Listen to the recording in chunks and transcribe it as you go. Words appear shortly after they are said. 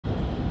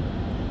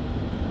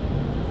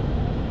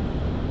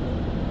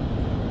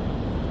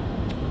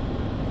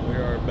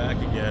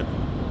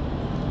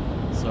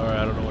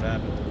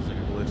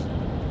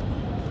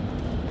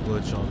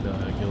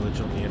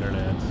glitch on the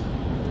internet.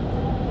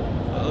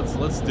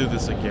 Let's do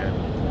this again.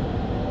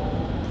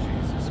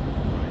 Jesus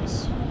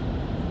Christ.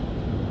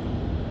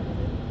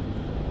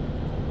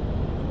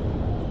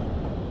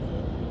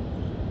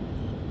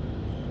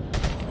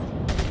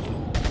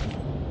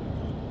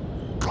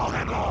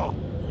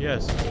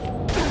 Yes.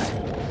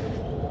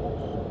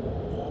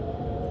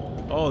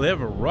 Oh, they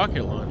have a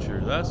rocket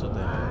launcher. That's what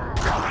they have.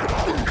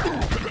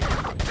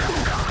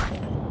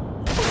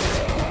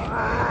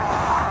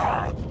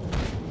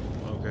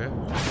 Okay.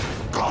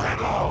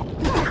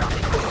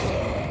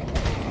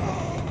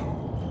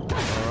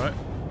 Alright.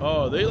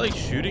 Oh, are they like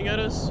shooting at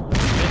us?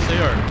 Yes, they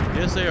are.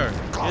 Yes, they are.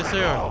 Yes,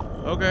 they are.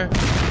 Okay.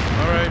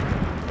 Alright.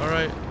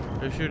 Alright.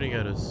 They're shooting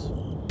at us.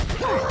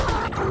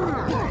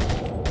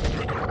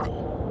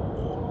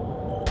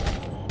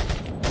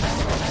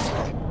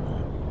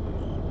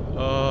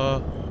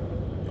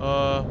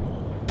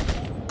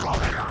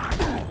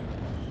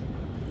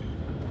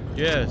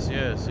 Yes,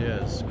 yes,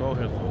 yes. Go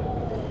ahead.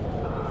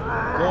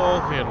 Go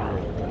ahead.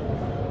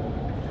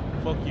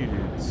 Fuck you,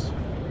 dudes.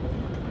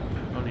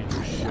 I don't need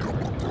your shit.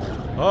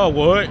 Oh,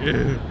 what?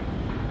 Dude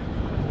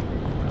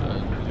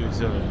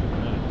said a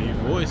deep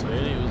voice,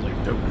 man. He was like,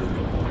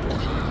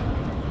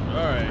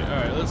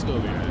 alright, let's go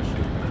over here,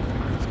 actually.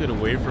 Let's get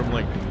away from,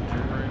 like, danger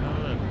right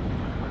now and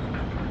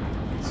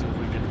see if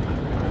we can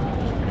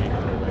just make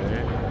our way.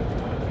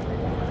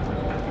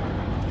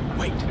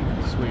 Wait.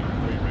 Sweet.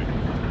 Wait.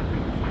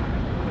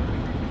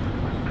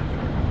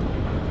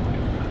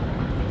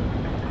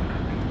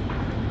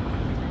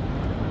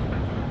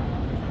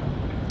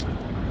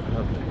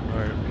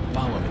 Alright,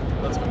 follow me.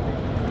 Let's go.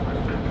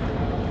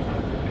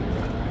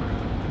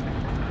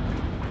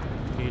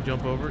 Can you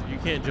jump over? You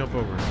can't jump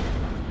over.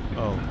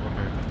 Oh,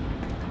 okay.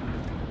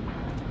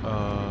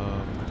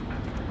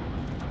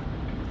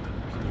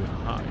 Can you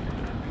hide?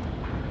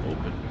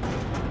 Open.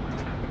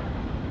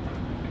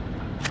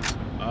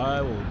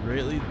 I will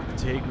greatly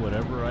take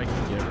whatever I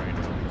can get right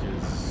now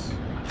because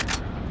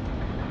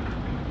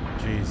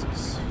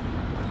Jesus.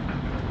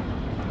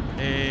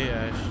 Hey,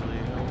 Ashley,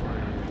 how are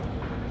you?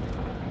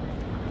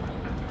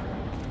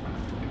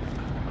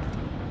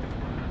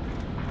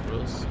 What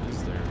else is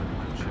there?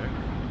 Check.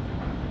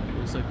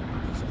 Looks like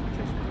just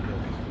the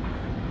ghost.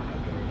 I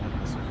better want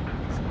this one.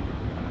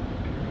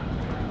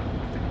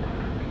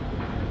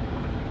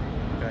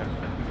 Okay.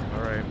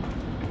 Alright.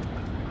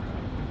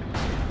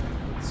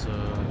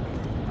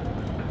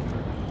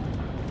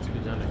 Let's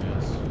get down, I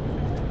guess.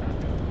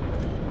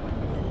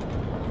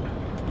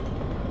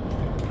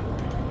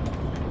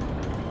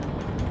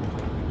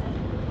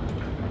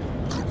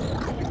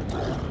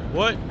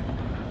 What?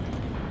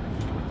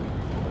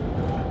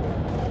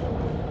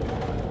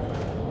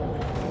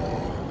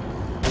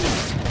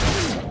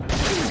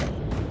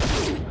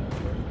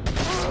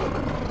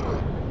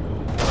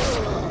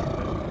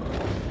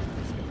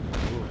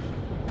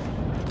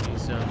 He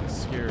sounds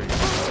scary.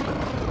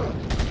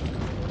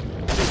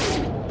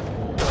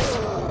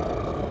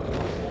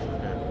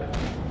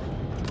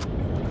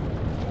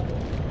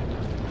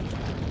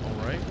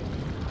 Alright.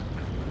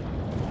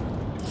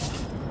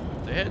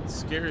 They had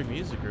scary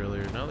music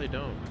earlier, now they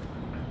don't.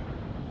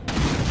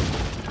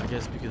 I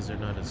guess because they're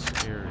not as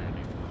scary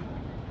anymore.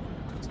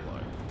 That's a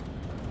lie.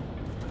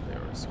 They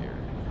are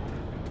scary.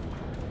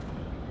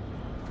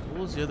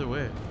 What was the other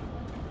way?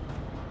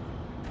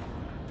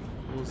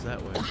 What was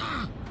that way?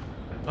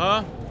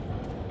 Huh?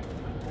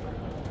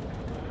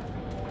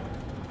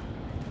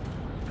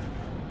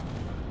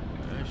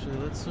 Actually,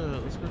 let's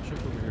go check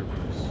over here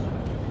first.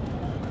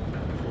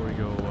 Before we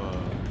go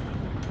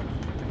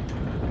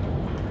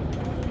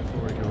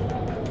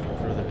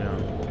further down.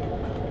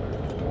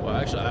 Well,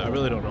 actually, I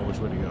really don't know which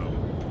way to go.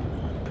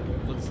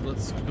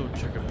 Let's go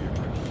check up here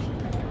first.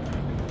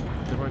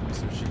 There might be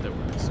some shit that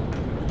we're missing.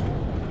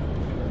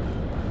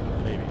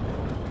 Maybe.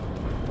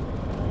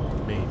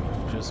 Maybe.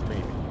 Just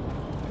maybe.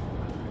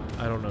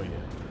 I don't know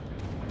yet.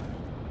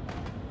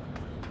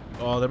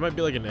 Oh, there might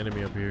be like an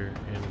enemy up here,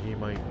 and he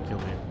might kill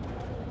me.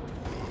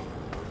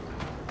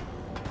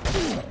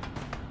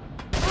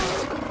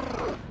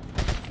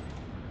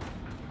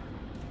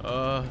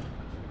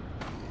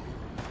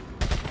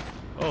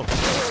 Oh.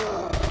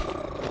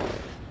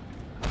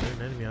 Is there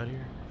an enemy out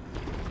here?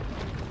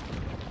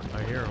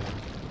 I hear him.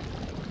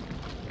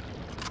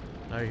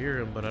 I hear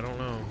him, but I don't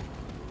know.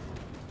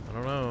 I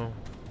don't know.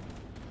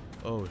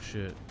 Oh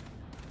shit.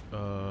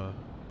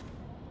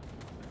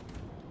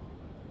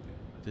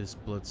 This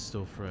blood's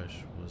still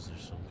fresh. Was there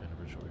some kind of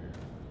ritual here?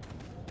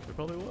 There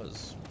probably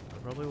was. There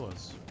probably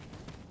was.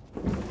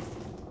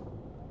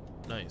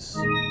 Nice.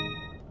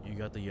 You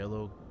got the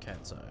yellow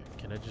cat's eye.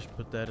 Can I just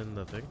put that in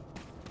the thing?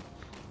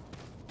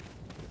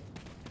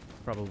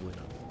 Probably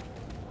not.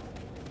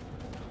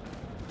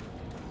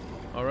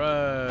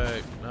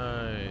 Alright.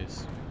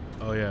 Nice.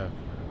 Oh yeah.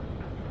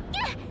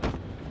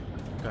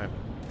 Okay.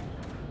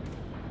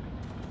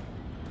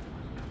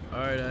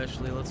 Alright,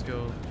 Ashley, let's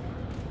go.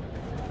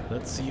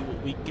 Let's see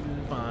what we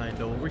can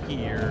find over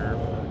here.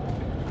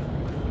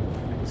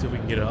 See if we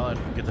can get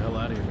the hell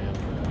out of here, man.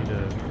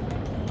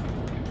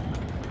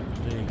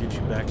 need to get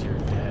you back to your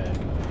dad.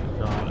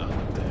 Not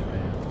like that,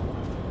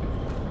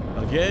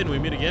 man. Again, we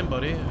meet again,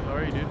 buddy. How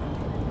are you, dude?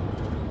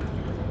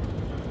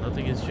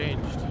 Nothing has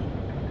changed.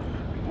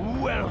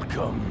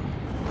 Welcome.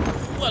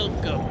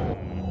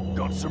 Welcome.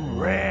 Got some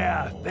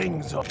rare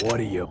things. What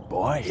are you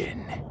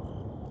buying?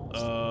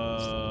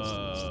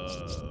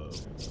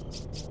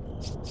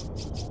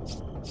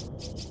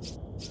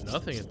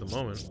 Nothing at the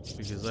moment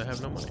because I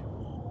have no money.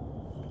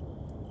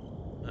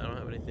 I don't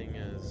have anything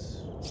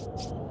as.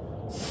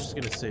 I'm just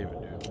gonna save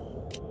it, dude.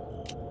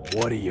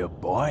 What are you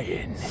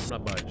buying? I'm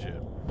not buying shit.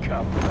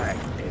 Come back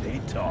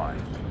anytime.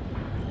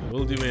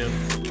 Will do, man.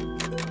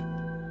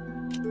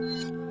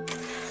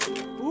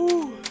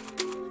 Ooh.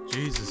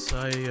 Jesus,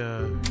 ay,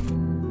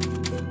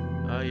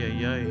 ay,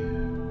 ay.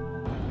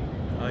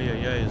 Ay,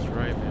 ay, ay is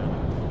right, man.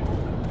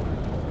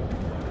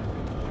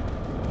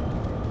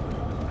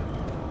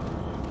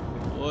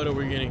 What are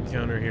we gonna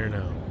encounter here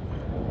now?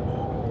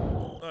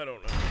 I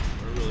don't know.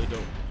 I really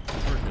don't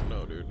freaking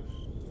know, dude.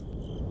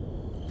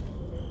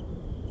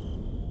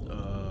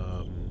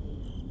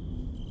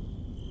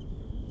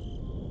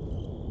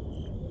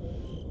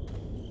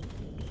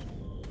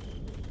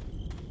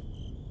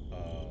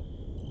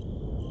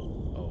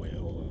 Oh yeah,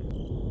 hold on.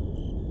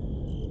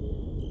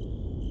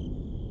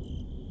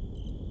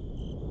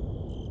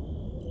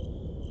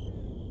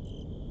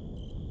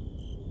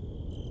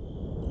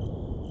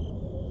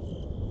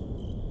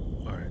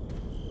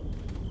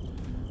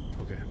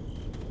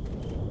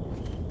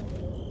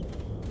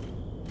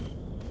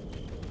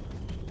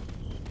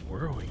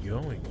 Where are we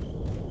going?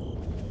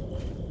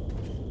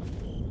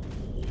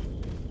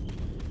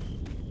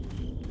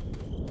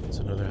 It's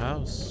another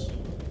house.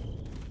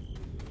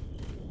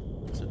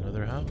 It's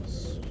another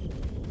house.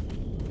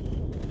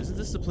 Isn't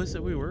this the place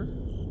that we were?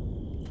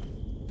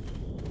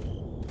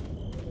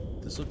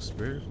 This looks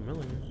very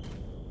familiar.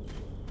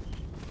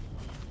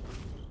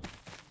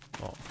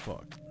 Oh,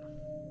 fuck.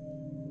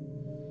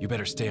 You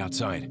better stay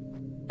outside.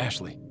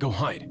 Ashley, go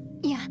hide.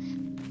 Yeah.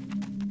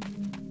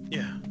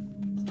 Yeah.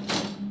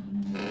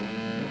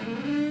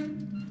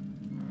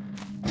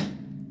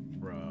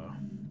 Bruh.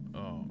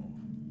 Oh.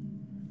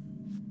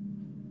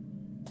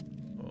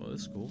 Oh,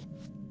 that's cool.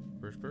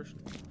 First person.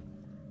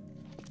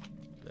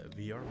 That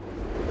VR mode.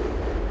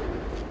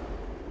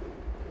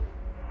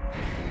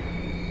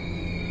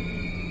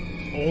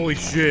 Holy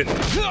shit.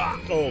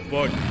 Oh,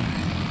 fuck.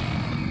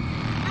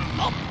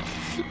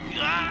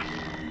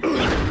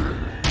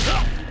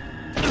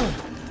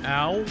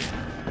 Ow.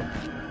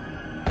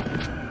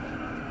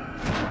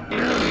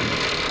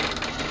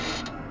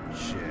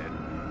 Shit.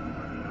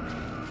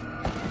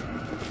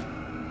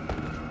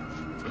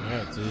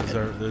 Alright, so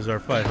this is our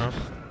fight, huh?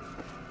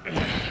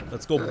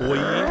 Let's go, boy.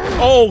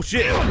 Oh,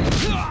 shit! I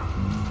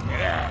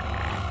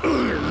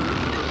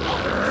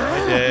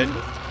dead.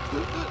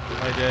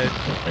 I dead.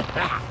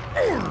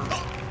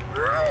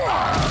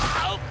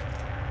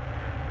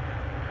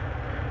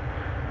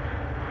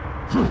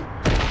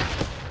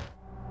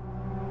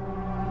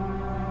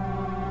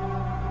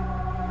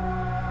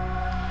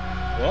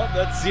 Well,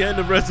 that's the end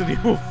of Resident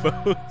Evil,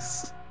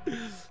 folks.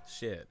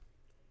 Shit.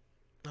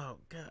 Oh,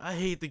 God. I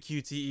hate the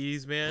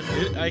QTEs, man.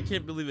 I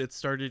can't believe it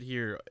started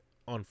here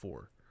on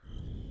 4.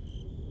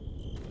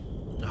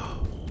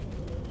 Oh.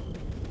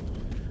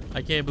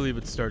 I can't believe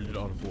it started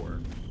on 4.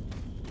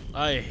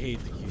 I hate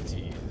the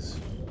QTEs.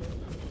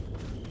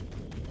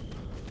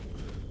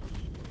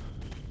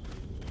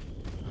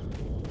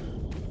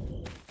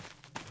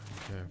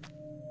 Okay.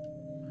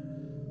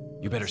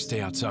 You better stay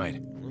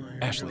outside. Well,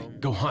 Ashley,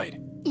 go hide.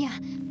 Yeah.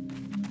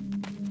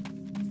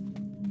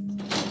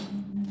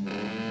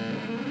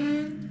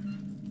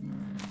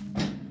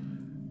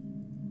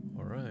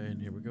 Alright,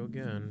 here we go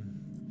again.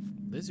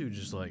 This dude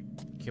just like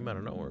came out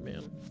of nowhere,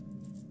 man.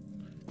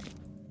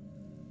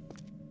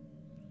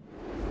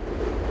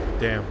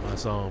 Damn, I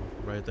saw him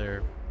right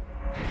there.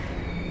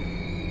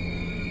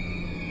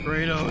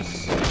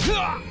 Kratos!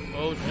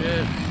 Oh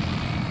shit!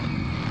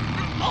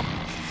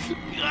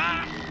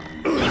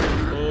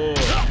 Oh,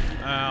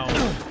 ow.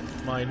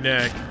 My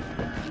neck.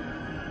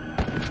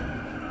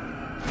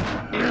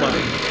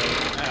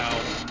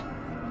 Ow.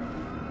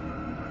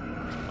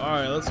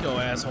 Alright, let's go,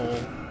 asshole.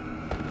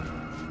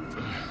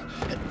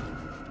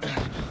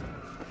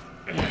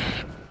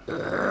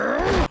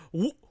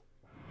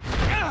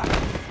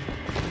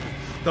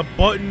 The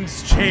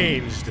buttons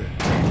changed.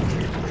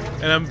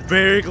 And I'm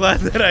very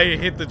glad that I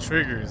hit the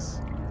triggers.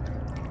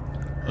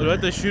 Oh, do I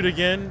have to shoot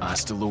again?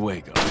 Hasta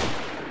luego.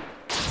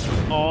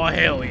 Oh,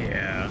 hell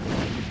yeah.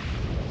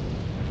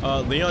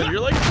 Leon, you're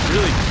like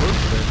really close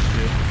to that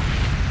shit.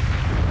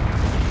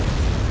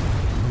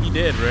 He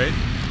did, right?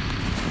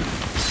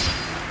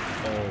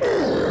 Oh.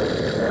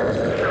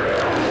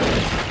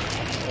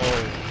 Oh.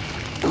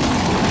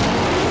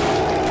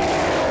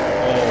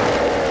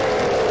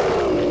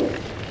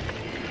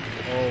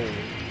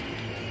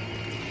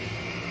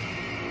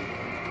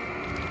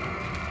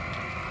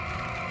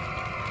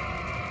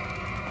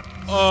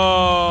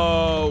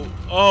 Oh.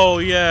 Oh,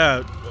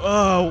 yeah.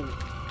 Oh.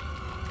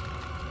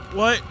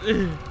 What?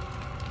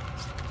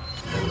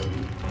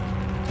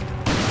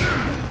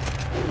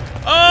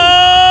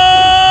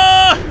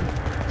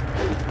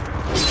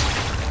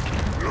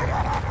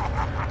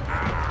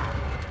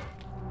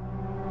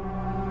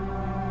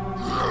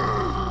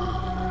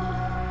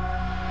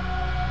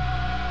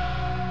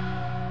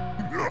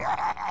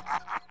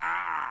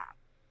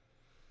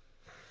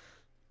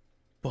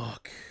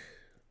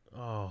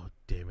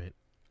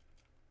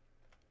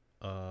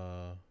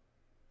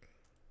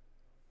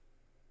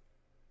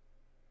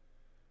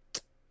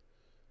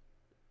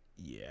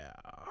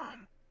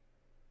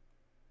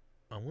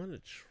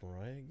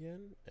 try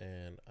again,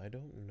 and I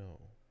don't know.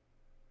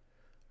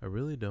 I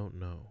really don't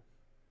know.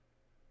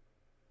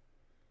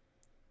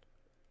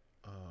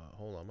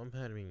 Hold on, I'm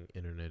having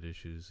internet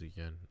issues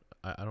again.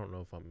 I don't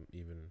know if I'm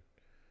even...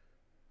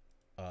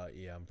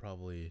 yeah, I'm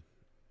probably...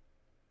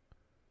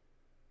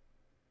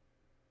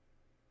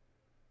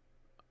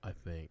 I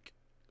think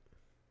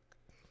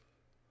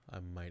I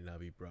might not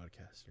be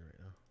broadcasting right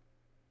now,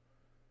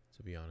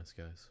 to be honest,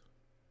 guys.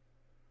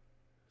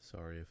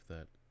 Sorry if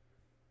that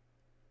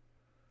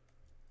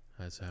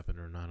has happened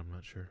or not, I'm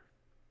not sure.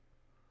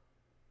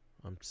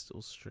 I'm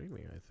still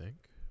streaming, I think.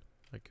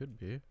 I could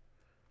be.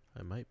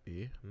 I might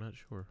be. I'm not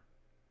sure.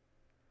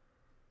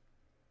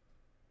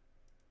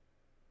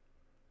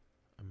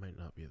 I might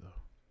not be,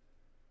 though.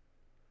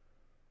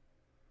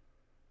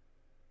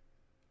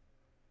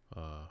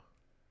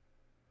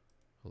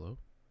 Hello?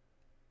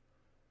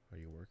 Are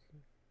you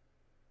working?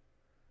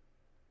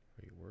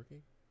 Are you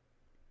working?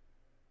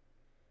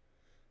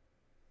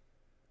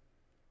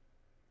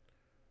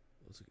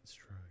 Looks like it's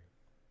trying.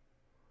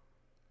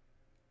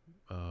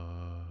 I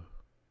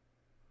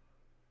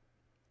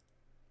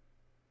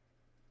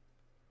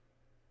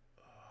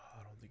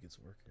don't think it's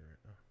working right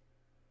now.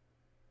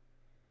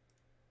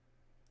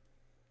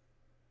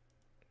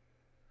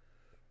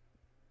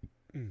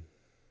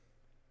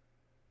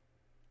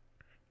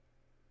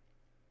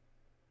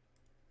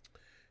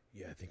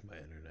 Yeah, I think my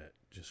internet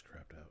just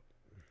crapped out.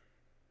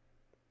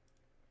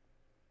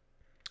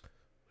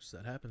 Which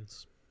that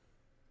happens.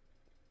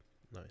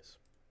 Nice.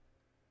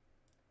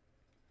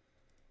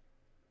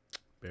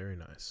 Very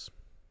nice.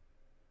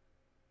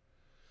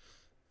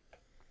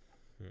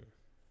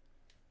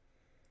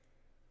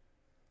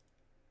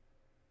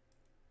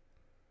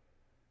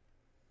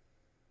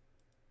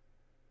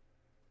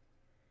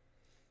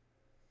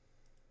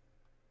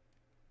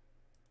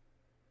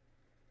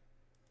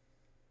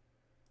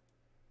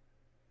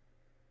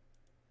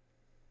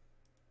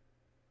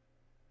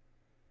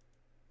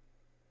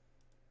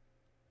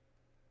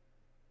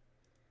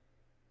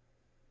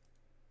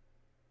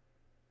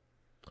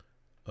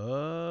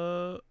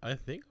 I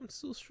think I'm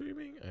still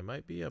streaming. I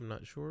might be. I'm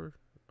not sure.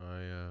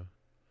 I'm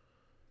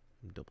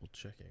double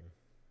checking.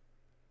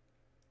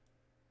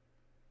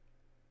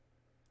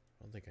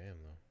 I don't think I am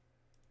though.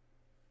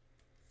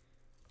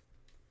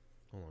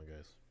 Hold on,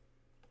 guys.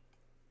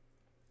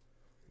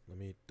 Let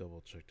me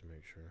double check to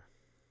make sure.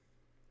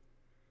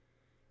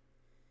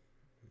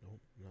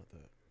 Nope, not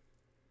that.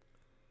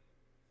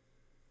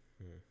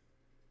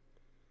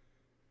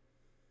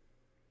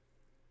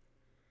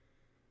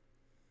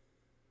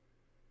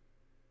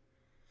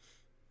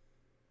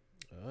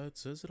 It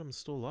says that I'm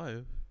still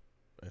live,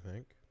 I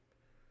think.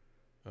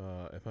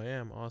 If I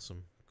am,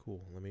 awesome.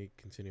 Cool. Let me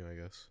continue, I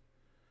guess.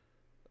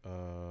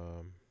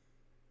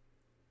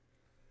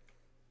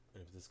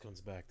 If this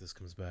comes back, this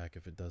comes back.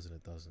 If it doesn't,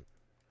 it doesn't.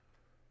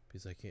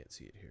 Because I can't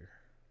see it here.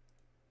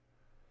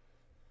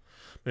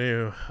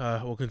 Anyway,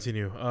 we'll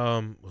continue.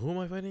 Who am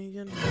I fighting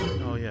again?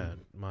 Oh, yeah,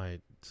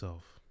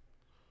 myself.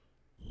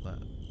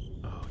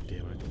 Oh,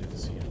 damn, I didn't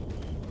see him.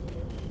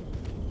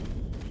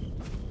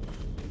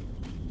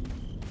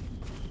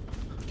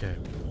 Okay.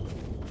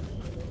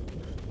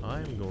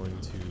 I'm going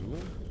to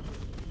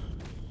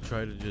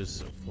try to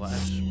just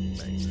flash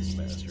bang this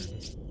bastard.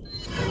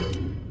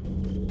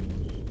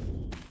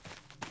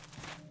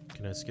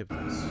 Can I skip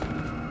this?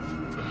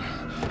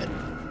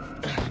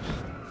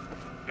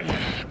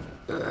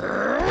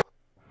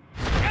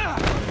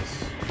 Nice.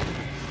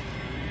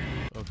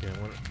 Okay, I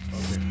want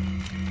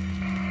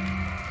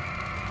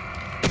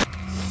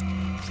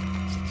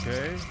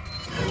okay.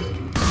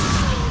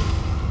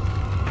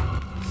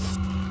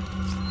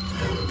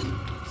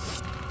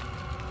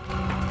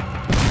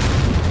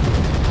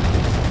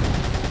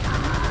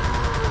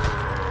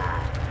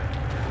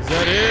 Is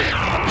that it?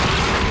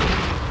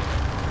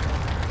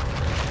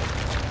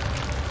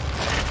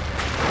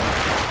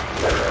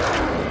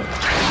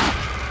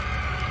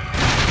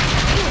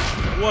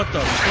 What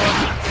the fuck?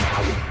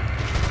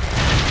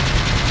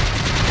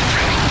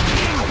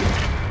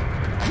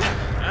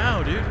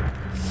 Ow, dude.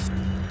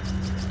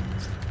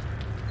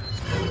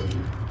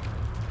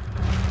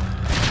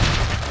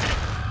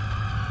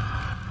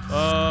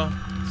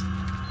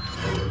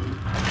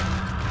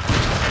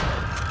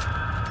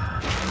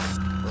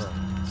 Bro.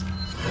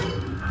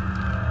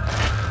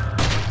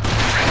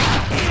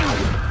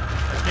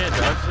 I can't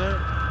dodge that?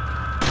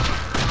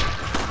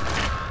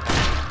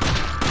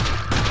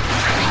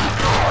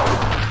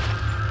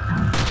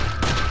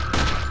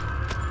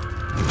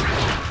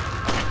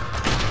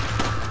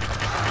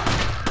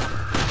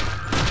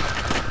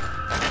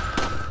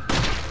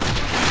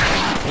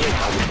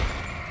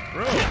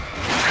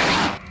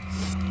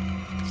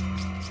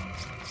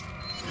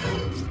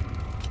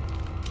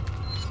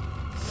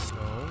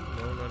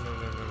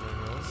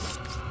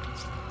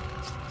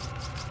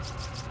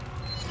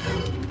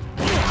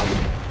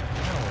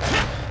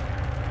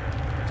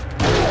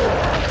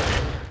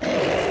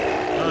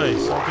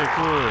 Okay,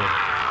 cool.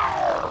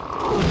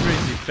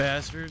 Crazy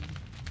bastard.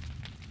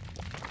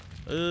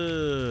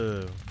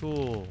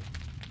 Cool.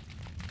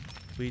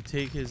 We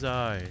take his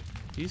eye.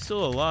 He's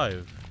still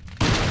alive.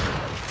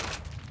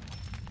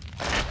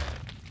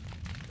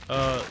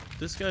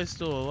 This guy's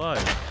still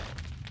alive.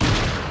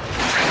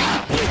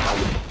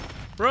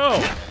 Bro!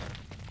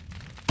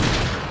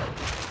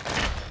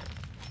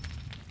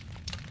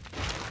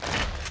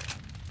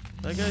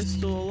 That guy's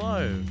still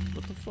alive.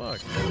 What the fuck?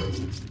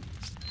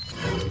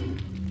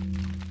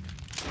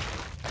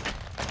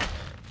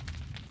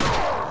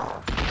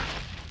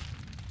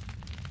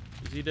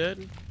 Is he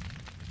dead?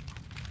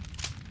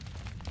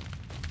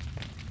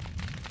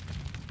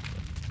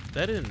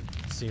 That didn't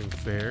seem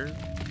fair.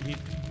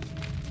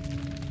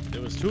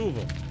 There was two of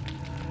them.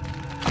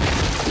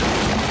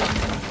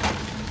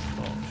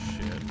 Oh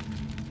shit.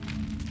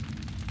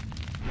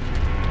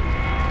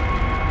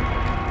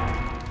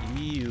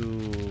 Ew.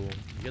 You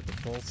get the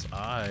false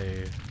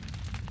eye.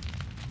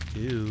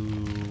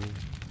 Ew.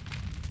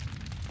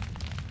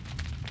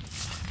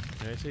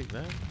 Can I take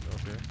that?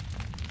 Okay.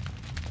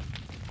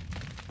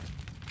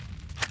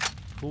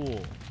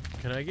 Cool.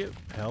 Can I get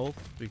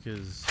health?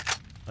 Because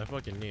I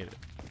fucking need it.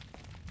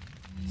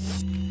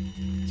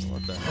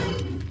 What the hell?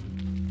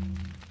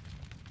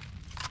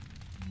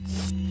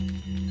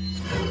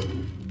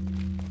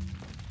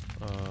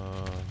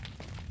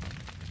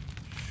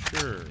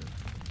 Sure.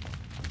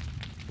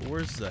 But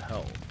where's the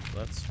health?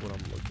 That's what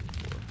I'm looking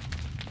for.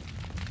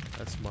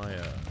 That's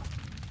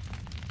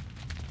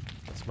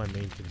my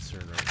main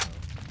concern right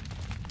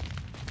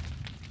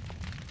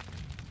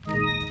now.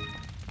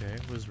 Okay,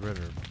 where's red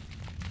herb?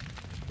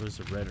 Where's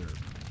the red herb?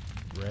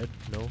 Red?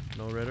 No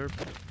red herb?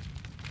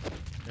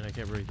 And I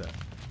can't break that.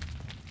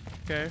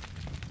 Okay.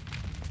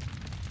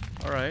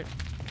 Alright.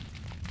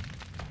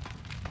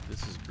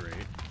 This is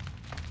great.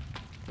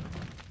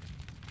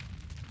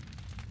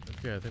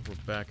 Okay, I think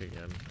we're back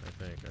again.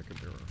 I could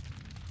be wrong.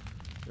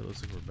 It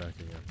looks like we're back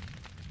again.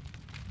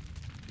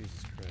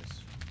 Jesus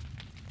Christ.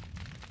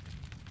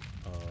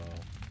 Oh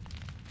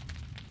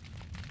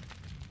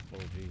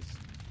jeez. Looks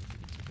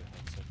like it took a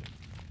hot second.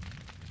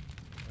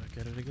 Back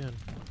at it again.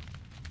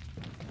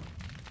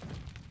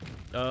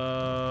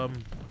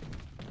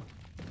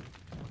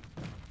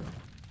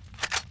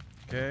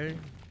 Okay,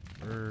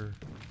 we're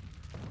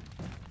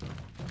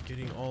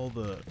getting all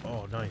the...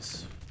 Oh,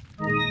 nice.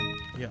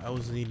 Yeah, I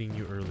was needing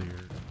you earlier.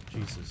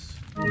 Jesus.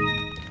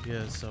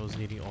 Yes, I was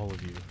needing all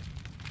of you.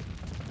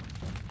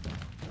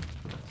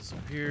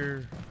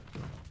 Disappear.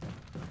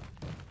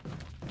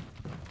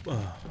 Ooh,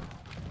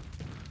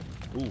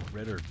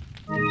 red herb.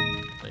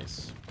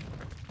 Nice.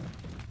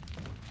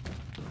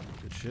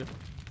 Good shit.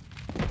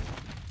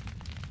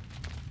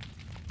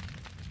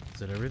 Is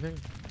that everything?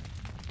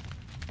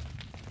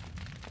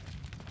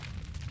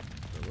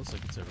 It looks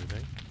like it's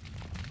everything.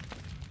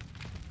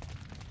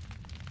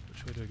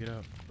 Which way do I get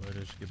out? Do I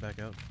just get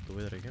back out the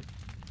way that I can?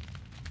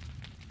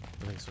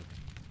 I think so.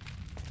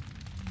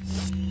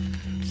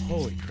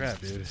 Holy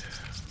crap, dude.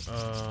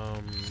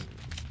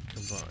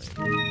 Combine.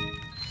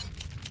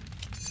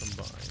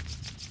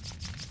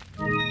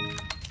 Damn,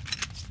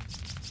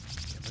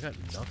 I got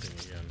nothing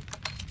again.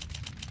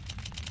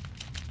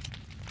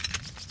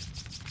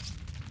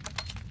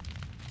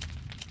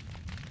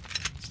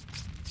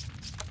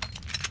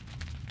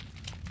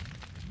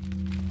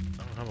 I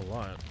don't have a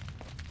lot.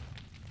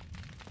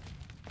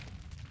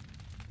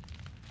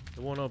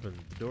 It won't open.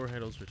 The door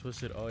handles are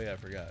twisted. Oh yeah, I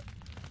forgot.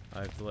 I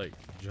have to like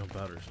jump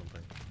out or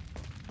something.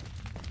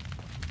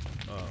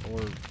 Or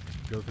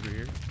go through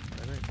here,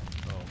 I think.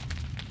 Oh.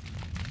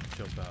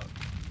 Jump out.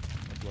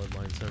 A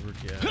bloodline severed,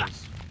 yeah.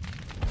 Nice.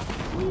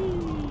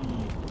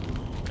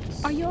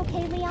 Are you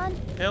okay, Leon?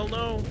 Hell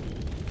no.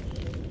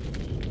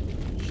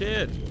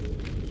 Shit.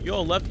 You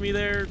all left me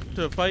there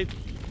to fight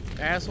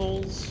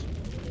assholes.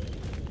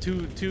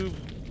 Two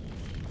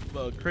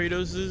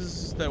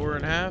Kratoses that were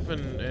in half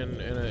and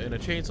a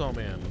chainsaw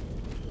man.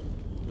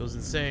 It was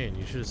insane.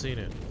 You should have seen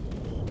it.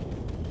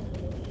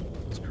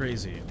 It was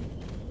crazy.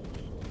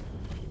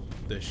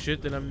 The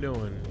shit that I'm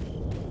doing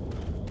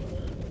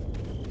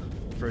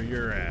for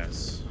your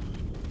ass.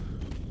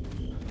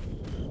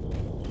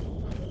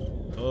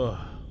 Ugh.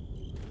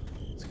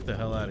 Let's get the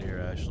hell out of here,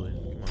 Ashley.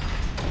 Come on.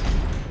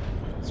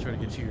 Let's try to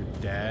get you your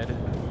dad,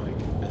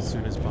 like, as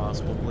soon as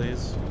possible,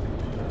 please.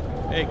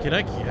 Hey, can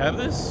I have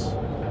this?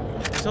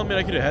 You telling me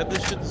I could have had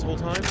this shit this whole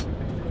time?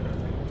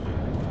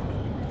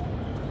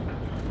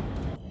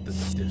 The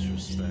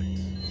disrespect.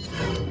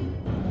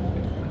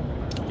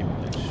 Give me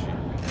this shit.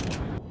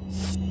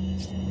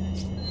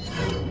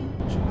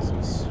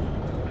 Jesus.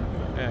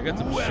 Hey, I got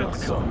some shit.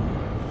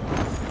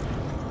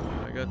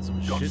 I got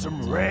some shit. Got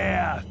some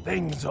rare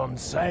things on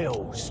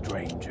sale,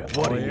 stranger.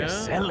 What are you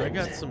selling? I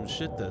got some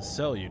shit to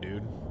sell you,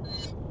 dude.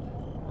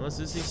 Unless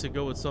this needs to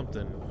go with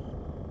something.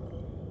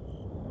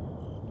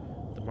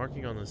 The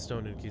marking on the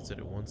stone indicates that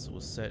it once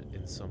was set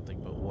in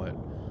something, but what?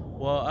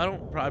 Well,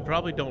 I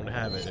probably don't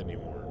have it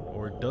anymore,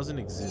 or it doesn't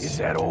exist. Is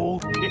that all?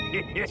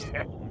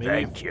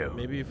 Thank you.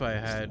 Maybe if I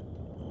had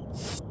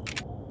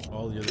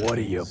all the other What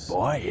are things, you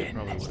buying? I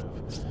probably would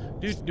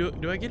have. Dude,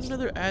 do I get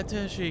another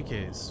attaché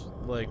case?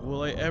 Like,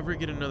 will I ever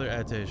get another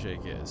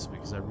attaché case?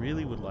 Because I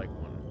really would like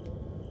one.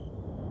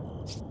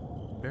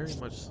 Very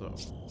much so.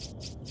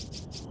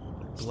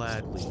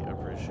 Gladly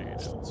appreciate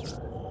it,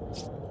 sir.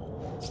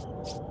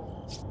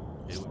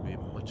 It would be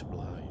much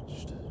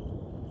obliged.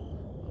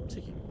 I'm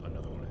taking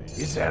another one of these.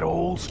 Is that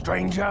all,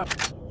 stranger?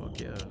 Fuck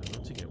yeah,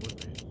 I'll take it with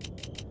me.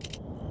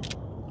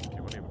 I don't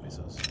care what anybody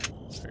says.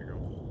 There you go.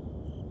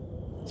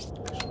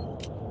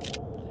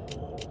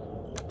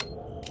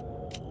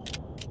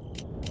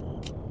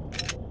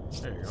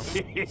 There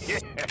you go.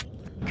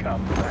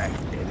 Come back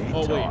anytime.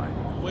 Oh,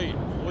 wait.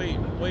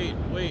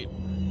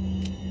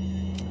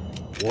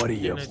 What are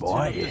you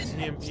buying?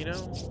 TMP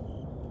now?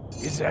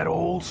 Is that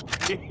all?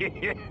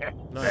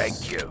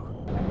 Nice. Thank you.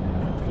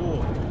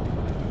 Cool.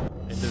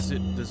 And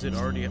does it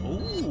already?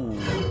 Ooh.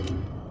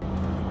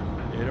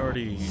 It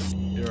already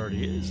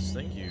is.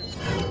 Thank you.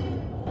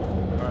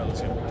 All right,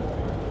 let's go.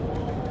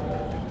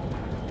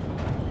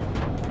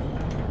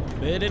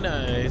 Very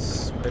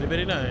nice.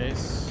 Very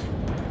nice.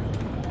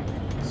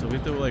 So we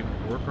have to like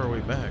work our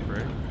way back,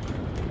 right?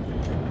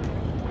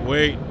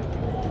 Wait.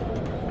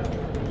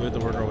 We have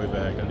to work our way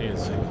back. I need to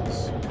save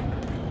this.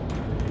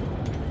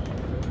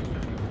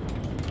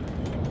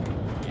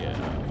 Yeah,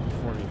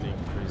 before anything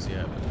crazy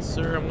happens.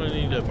 Sir, I'm gonna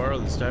need to borrow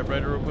this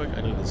typewriter real quick.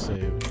 I need to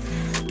save.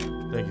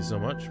 Thank you so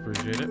much.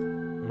 Appreciate it.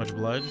 Much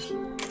obliged.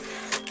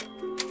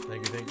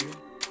 Thank you.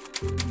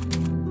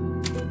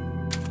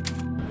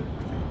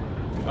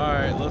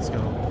 Alright, let's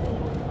go.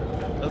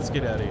 Let's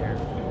get out of here.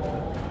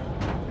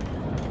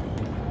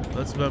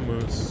 Let's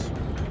vamoose.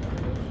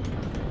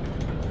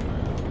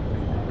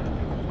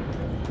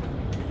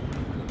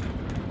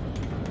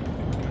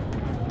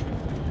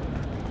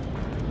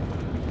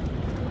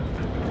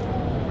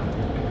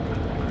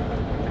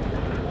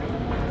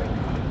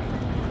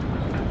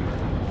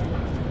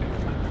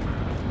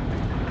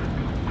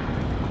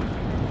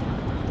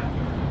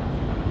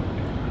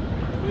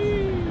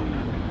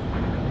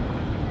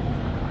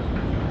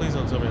 Please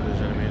don't tell me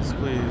there's enemies.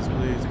 Please.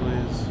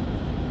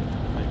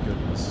 Thank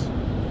goodness.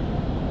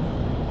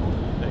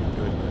 Thank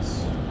goodness.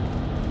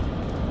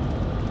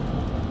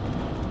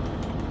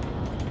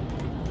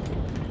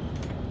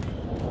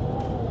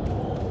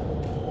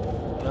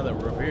 Now that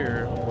we're up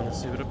here, I want to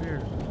see it up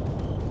here.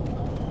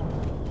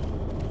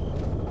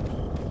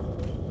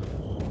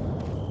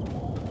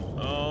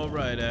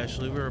 Alright,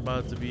 Ashley, we're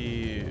about to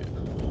be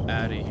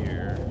out of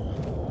here.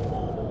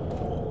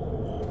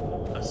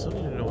 I still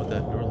need to know what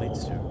that door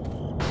leads to.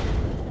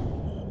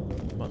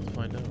 I'm about to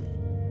find out.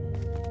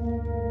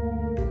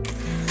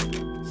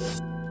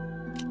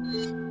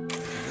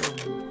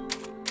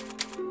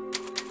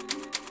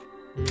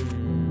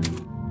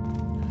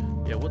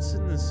 Yeah, what's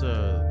in this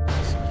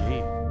this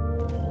gate?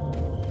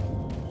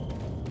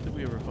 Did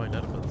we ever find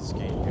out about this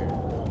gate here?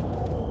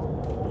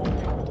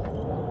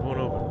 Won't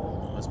open.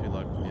 Must be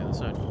locked on the other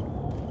side.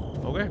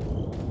 Okay.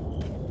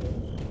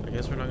 I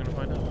guess we're not gonna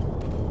find out.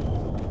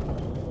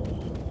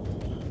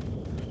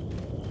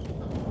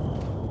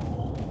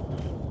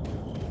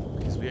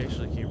 Because we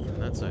actually came from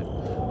that side.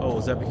 Oh,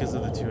 is that because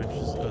of the two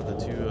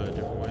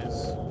different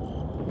ways?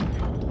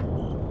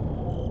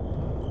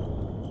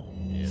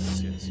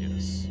 Yes.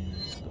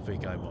 The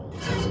fake eyeball.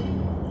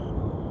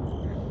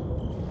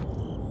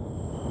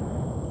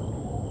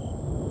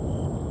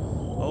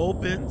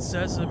 Open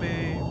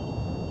sesame.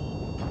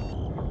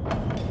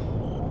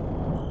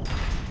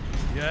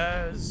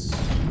 Yes.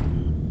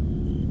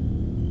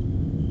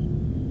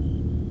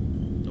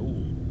 Oh.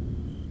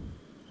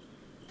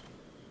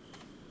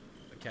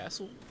 A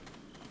castle?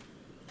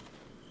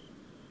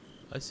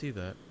 I see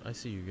that. I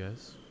see you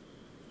guys.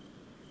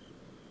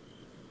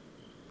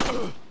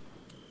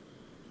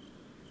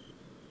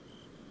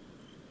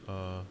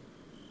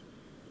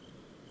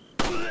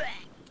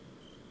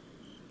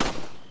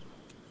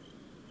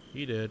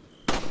 He did.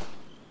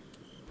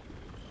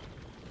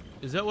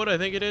 Is that what I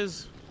think it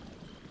is?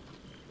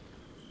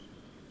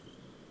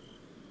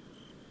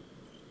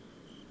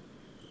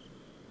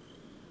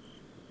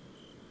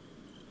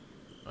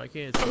 I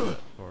can't see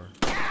that far.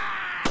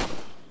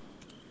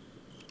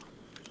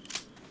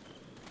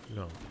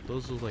 No,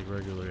 those look like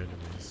regular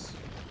enemies.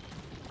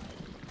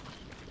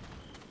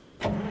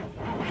 Oh,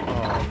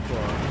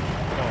 fuck.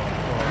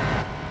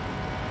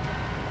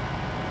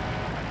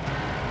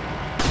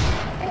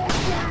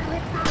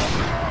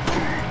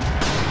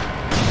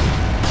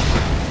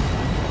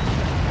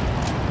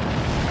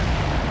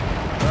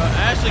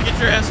 Ashley, get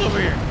your ass over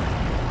here.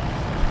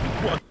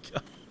 Oh my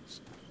gosh.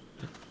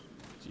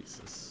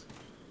 Jesus.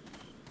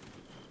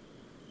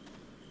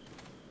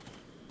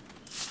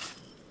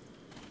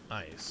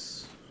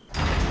 Nice.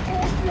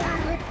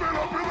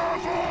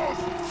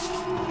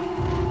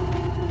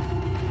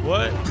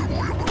 What?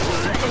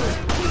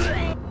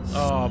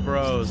 Oh,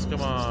 bros,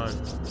 come on.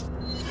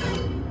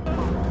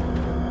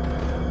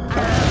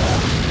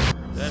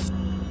 That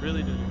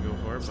really didn't go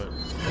far, but...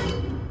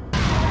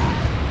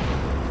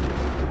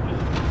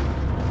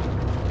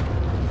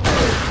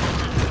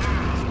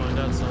 let's find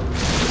out something.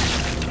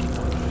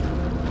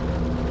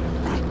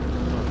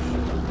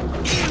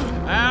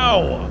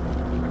 Ow!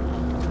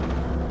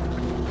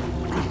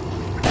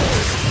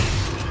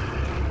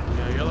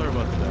 Yeah, y'all are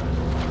about to die.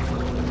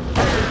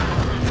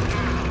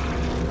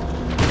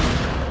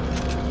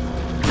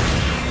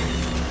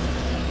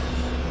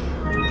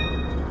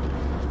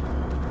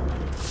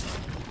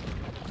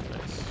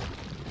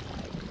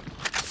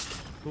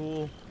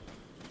 cool.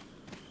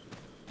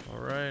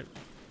 Alright.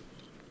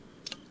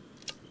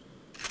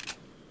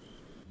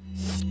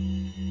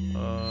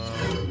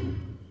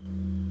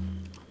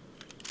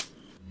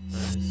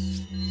 Nice.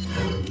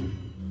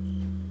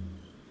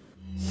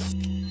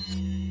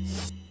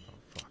 Oh,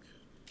 fuck.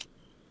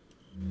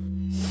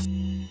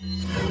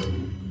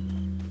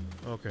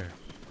 Okay.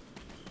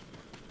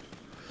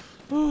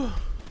 Oh,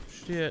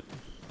 shit.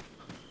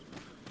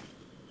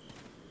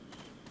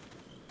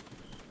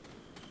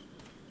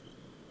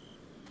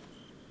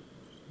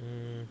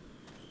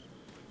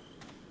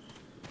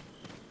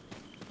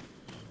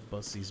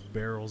 Bust these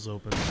barrels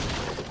open.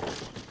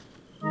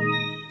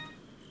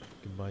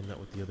 Combine that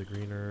with the other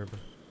green herb.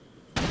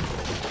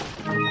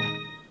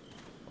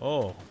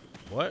 Oh,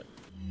 what?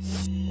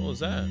 What was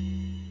that?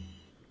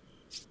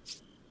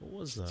 What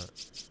was that?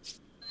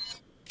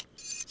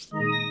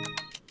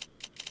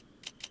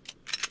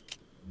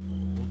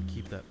 We'll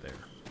keep that there.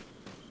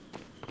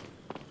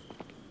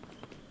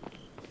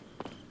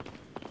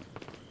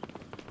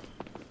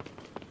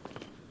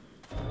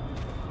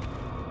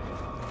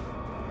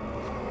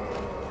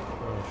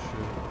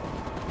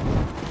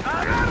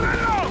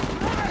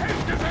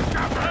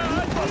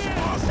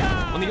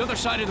 On the other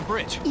side of the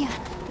bridge. Yeah.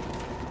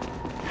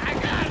 I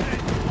got it.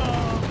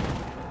 Oh.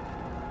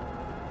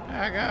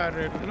 I got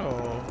it.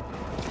 No.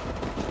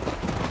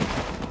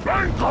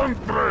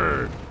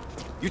 Encontré!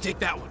 You take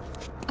that one.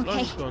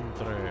 Okay.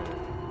 Encontré.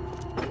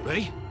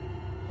 Ready?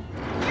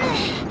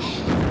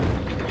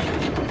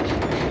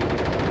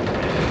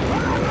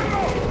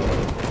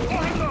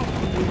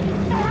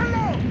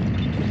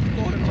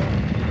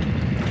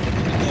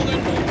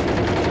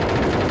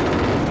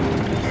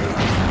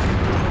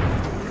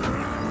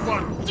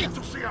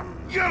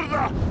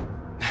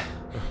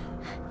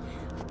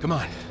 Come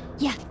on.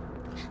 Yeah.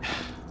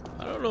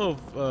 I don't know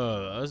if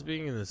us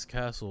being in this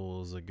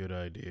castle is a good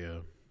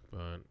idea,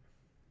 but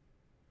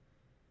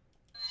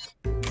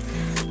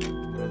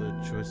what other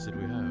choice did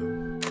we have?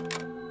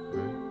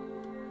 Right?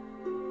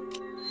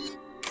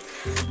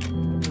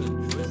 What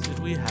other choice did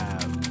we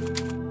have?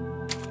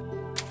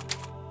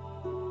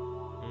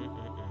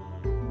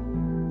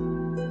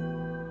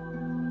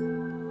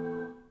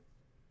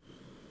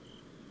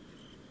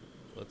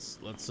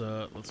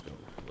 Let's go.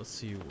 Let's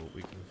see what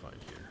we can find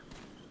here.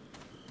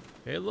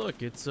 Hey,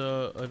 look, it's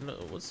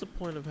what's the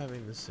point of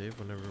having this save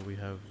whenever we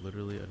have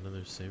literally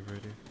another save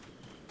right here?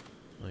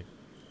 Like,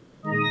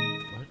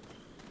 what?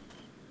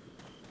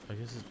 I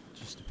guess it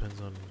just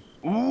depends on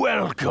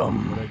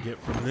Welcome! what I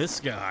get from this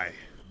guy.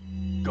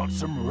 Got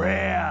some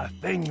rare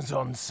things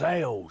on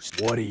sale.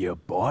 What are you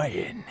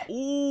buying?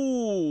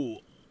 Ooh!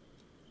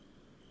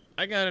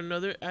 I got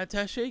another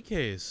attaché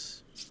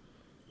case.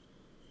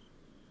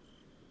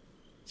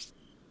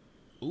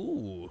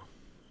 Ooh.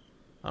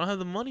 I don't have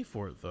the money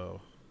for it,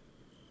 though.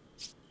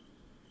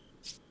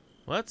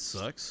 Well, that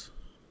sucks.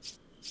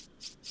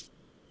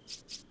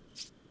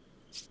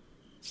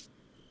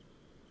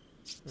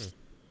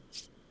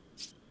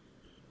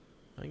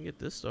 I can get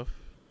this stuff.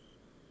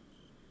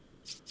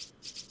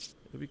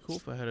 It'd be cool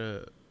if I had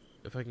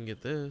if I can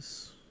get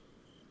this.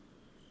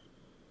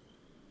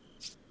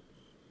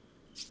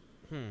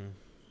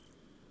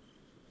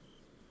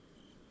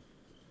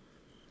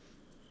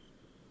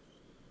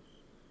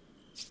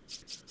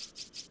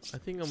 I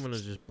think I'm gonna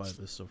just buy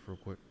this stuff real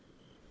quick.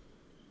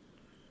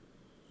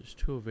 There's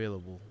 2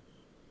 available.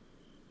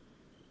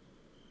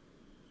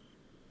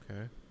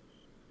 Okay.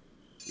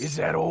 Is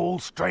that all,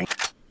 strange?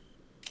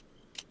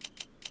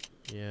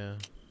 Yeah,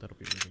 that'll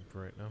be everything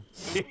for right now.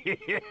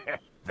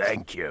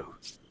 Thank you.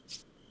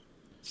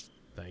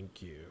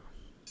 Thank you.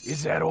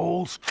 Is that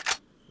all?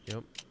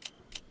 Yep.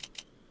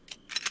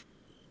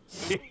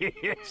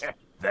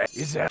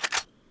 Is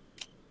that?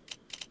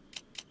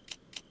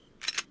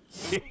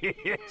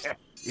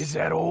 Is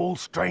that all,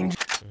 strange?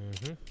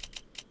 Mm-hmm.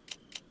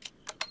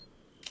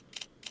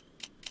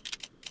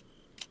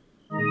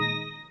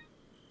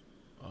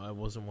 I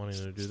wasn't wanting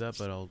to do that,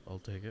 but I'll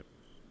take it.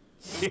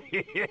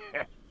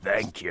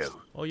 Thank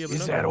you. Oh yeah, but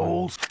Is that one.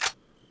 all?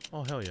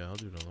 Oh hell yeah, I'll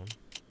do another one.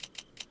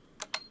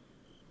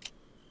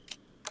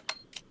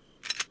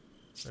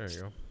 There you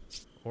go.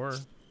 Or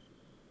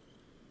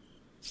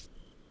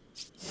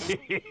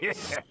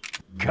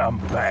come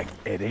back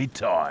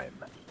anytime.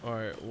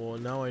 alright, well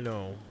now I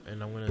know,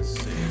 and I'm gonna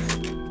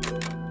save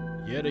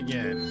yet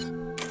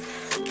again.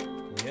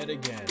 Yet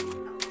again.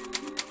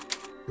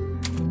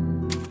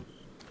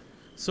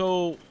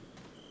 So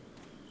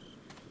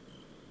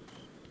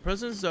the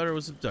president's daughter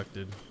was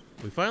abducted.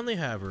 We finally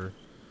have her.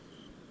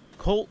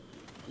 Cult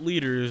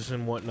leaders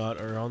and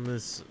whatnot are in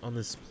this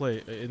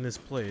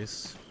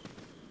place.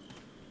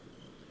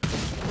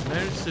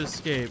 Managed to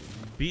escape,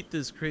 beat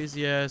this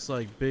crazy ass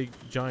like big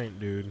giant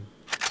dude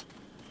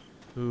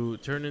who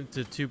turned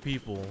into 2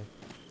 people,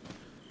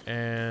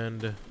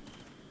 and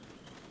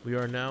we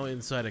are now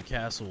inside a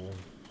castle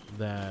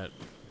that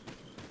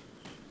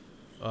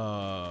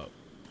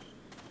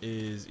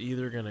is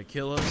either gonna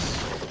kill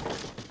us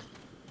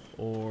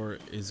or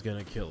is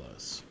gonna kill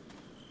us.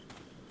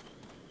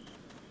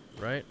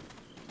 Right?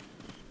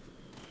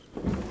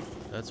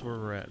 That's where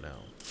we're at now.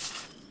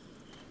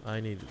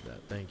 I needed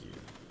that. Thank you.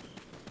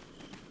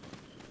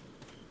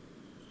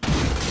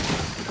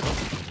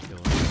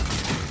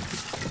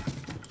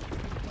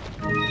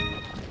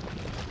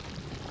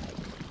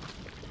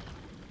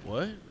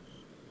 What?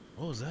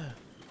 What was that?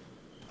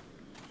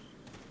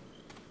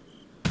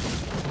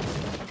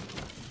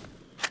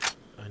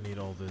 I need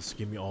all this.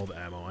 Give me all the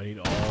ammo. I need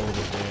all of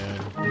it, man.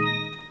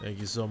 Thank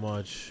you so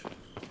much.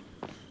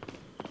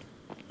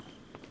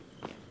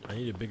 I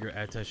need a bigger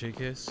attaché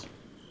case.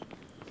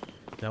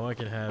 Now I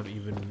can have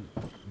even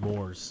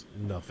more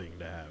nothing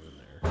to have in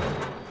there.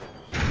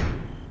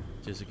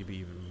 Just it could be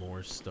even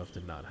more stuff to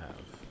not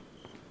have.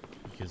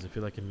 Because I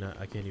feel like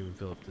I can't even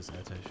fill up this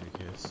attaché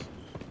case.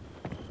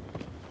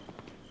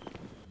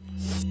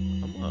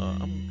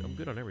 I'm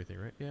good on everything,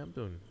 right? Yeah, I'm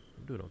doing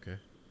okay.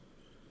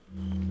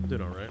 I'm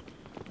doing all right.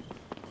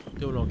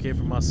 Doing okay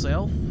for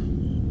myself.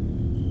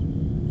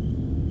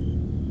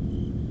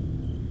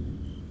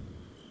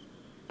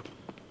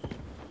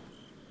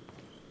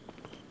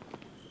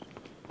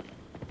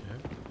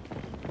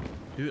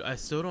 Dude, I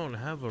still don't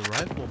have a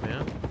rifle,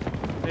 man.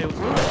 Hey, what's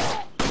going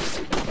on?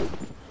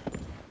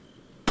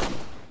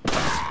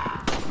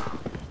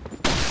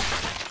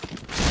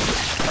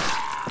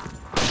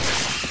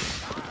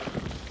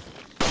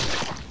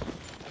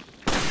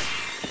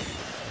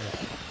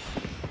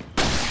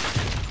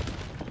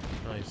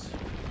 Nice.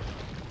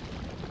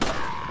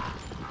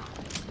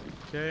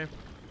 Okay,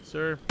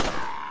 sir.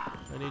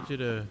 I need you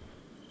to...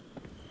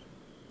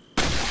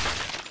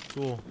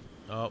 Cool.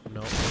 Oh,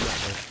 no, you're not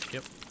dead.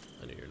 Yep.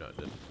 I knew you're not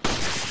dead.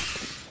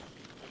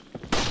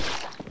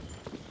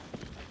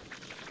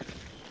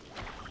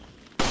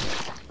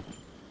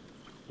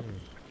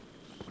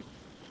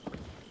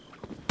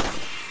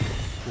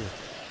 Cool.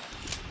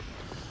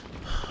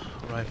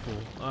 Rifle.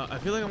 I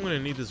feel like I'm gonna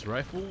need this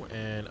rifle,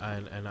 and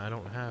I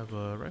don't have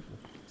a rifle,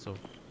 so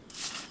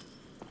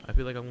I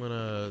feel like I'm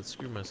gonna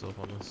screw myself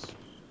on this.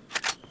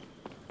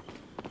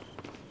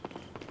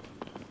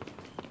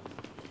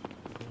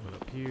 Going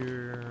up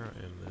here,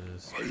 and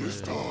this. I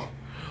used to.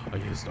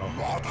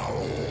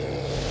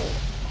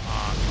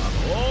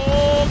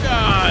 Oh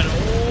God!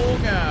 Oh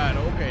God!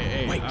 Okay,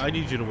 hey, wait. I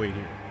need you to wait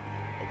here.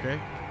 Okay?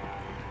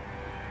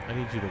 I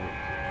need you to wait.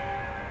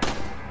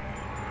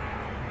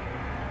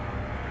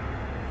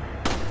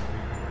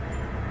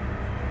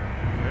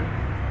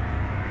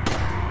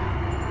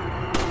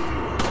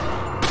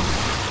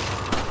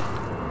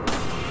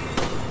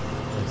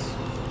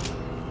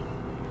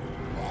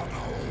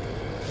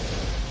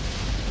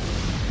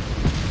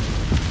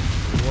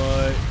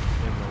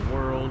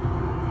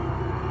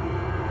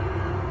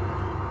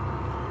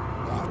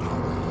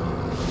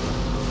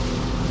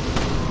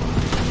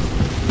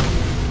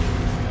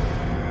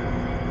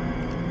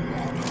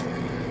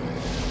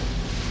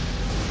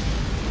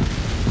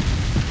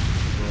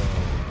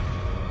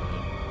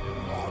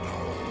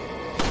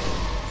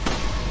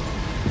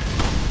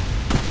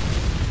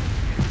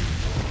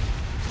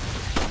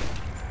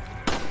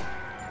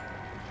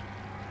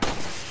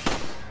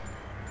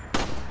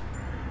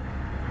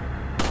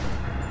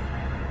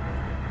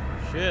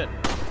 Shit.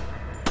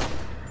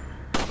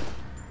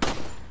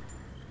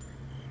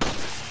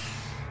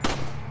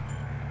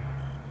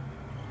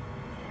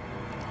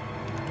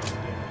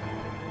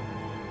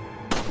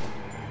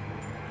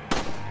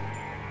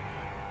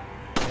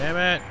 Damn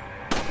it.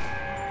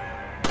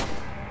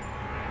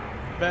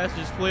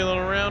 Bastards flailing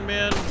around,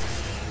 man.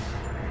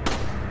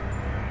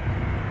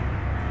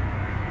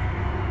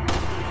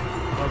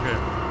 Okay.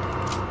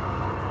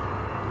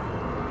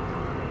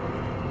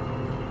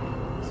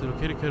 Is it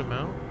okay to cut him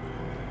out?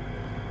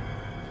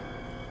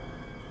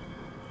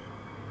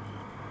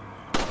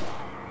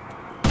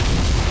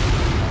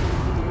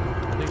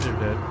 They're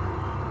dead,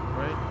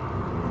 right?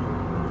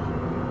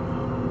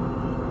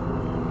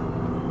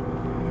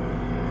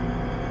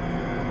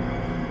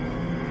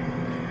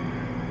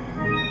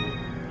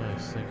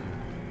 Nice, thank you.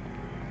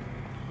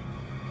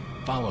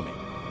 Follow me.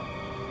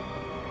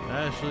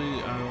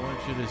 Ashley, I want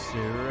you to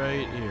stay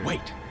right here.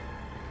 Wait.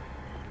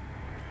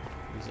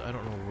 Because I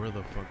don't know where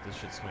the fuck this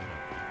shit's going up.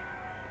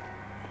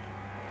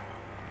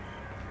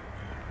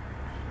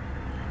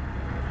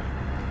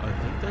 I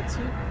think that's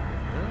it,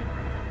 right?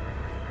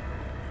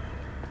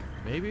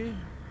 Maybe?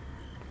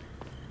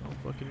 I don't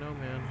fucking know,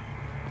 man.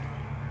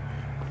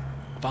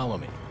 Follow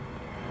me.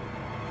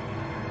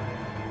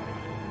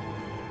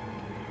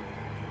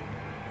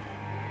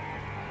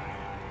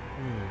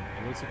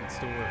 It looks like it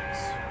still works.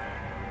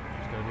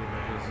 Just gotta do a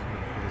mechanism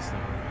for this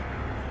thing.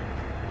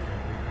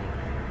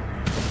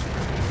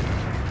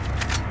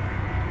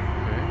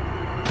 Okay.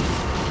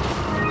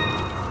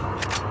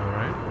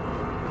 Alright.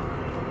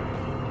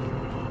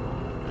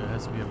 There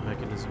has to be a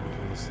mechanism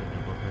for this thing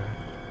up here.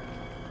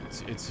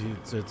 It's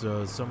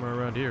somewhere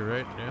around here,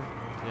 right? Yeah,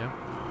 yeah.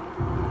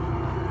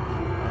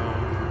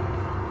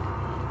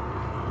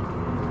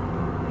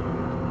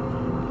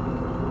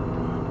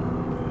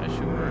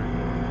 Actually, where?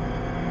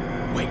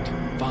 Wait,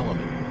 follow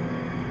me.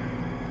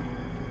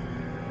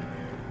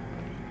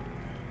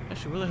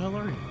 Actually, where the hell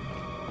are you?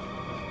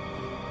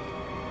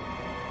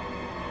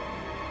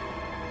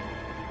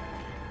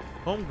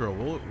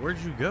 Homegirl, where'd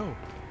you go?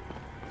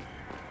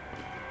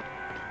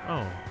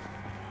 Oh.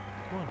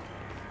 Come on.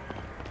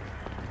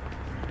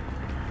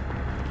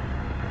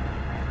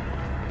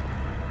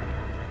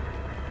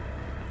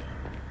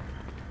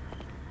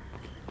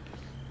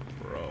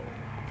 Bro.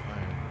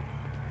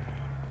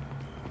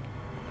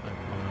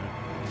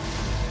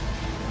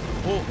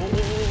 Oh.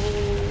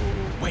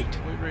 Wait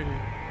right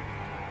here.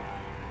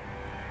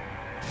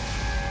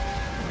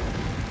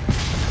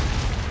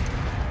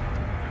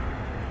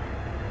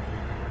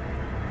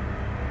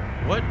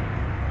 What?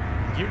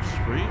 You just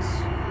freeze?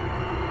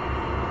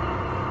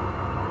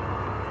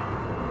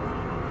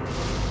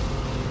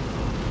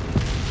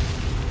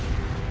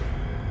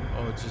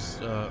 Oh, it's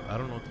just, I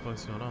don't know what the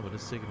fuck's going on, but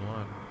it's taking a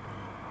lot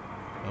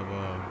of,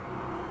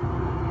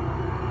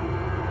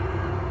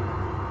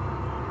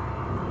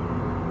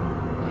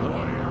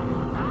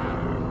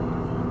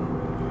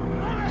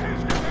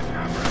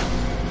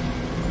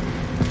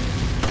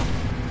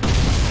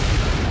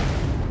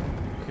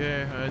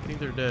 Okay, I think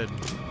they're dead.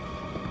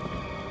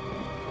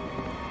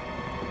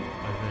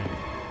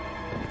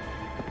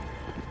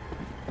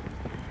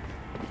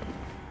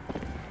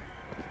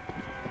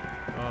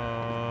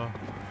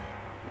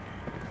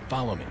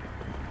 Follow me.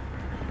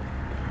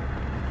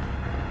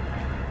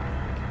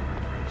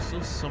 There's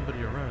still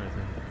somebody around, I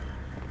think.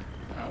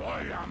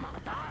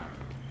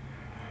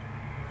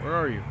 Where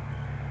are you?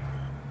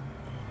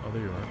 Oh,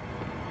 there you are.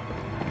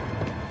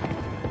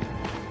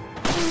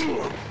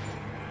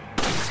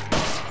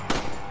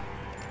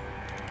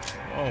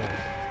 Oh.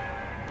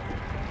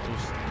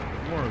 There's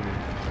more of you.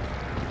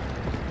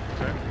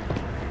 Okay.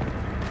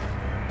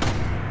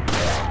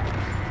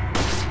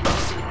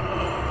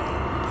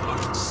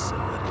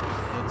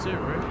 That's it,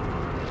 right?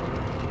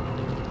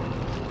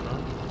 No?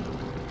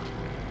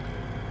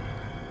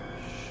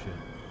 Shit.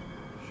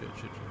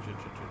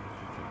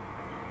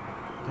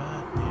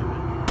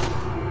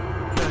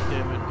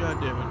 God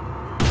damn it.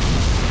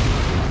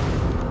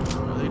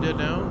 Are they dead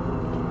now?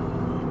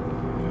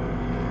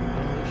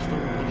 No, they're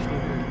still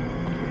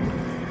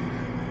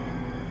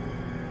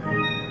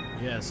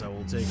here. Yes, I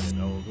will take it.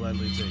 I will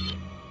gladly take it.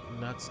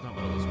 That's not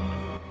what I was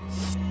wanting.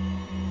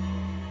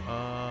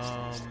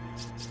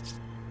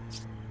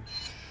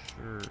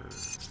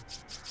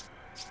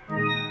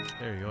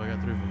 There you go, I got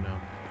 3 of them now.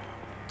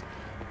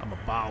 I'm a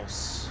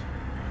boss.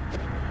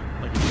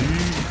 Like a G.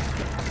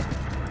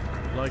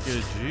 Like a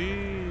G.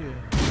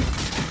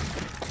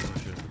 Oh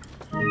shit.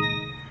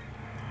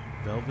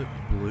 Velvet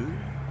Blue?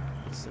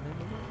 What's the name of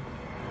it?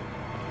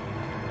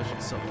 I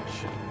should sell that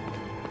shit.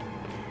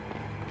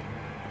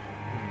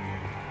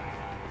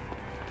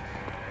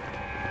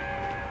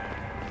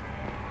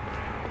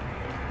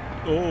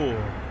 Oh.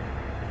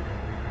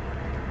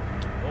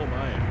 Oh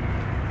my.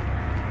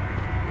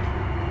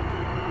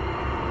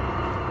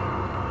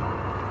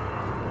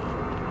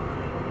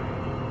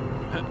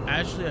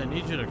 Ashley, I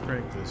need you to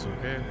crank this,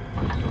 okay?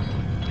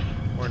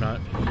 Or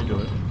not. You can do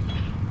it.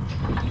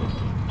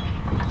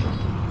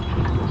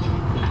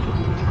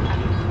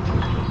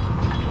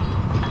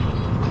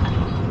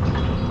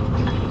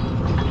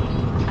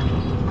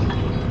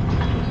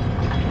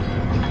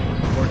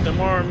 Work them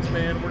arms,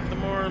 man. Work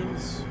them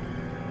arms.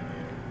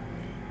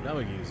 Now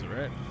we can use it,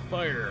 right?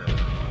 Fire.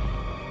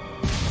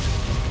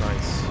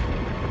 Nice.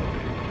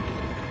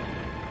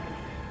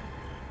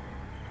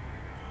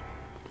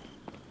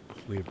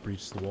 We have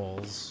breached the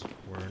walls.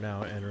 We're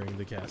now entering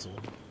the castle.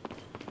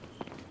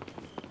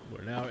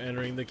 We're now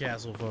entering the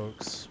castle,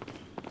 folks.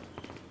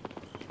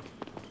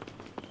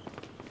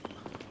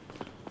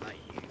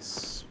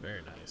 Nice.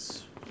 Very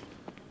nice.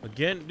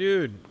 Again,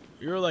 dude,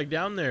 you were like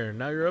down there.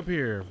 Now you're up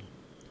here.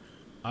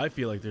 I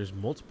feel like there's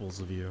multiples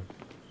of you.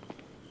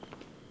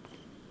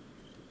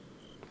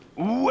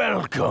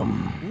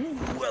 Welcome.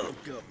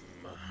 Welcome.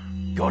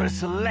 Got a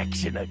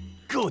selection of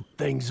good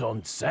things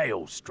on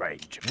sale,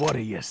 stranger. What are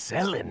you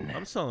selling?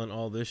 I'm selling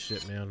all this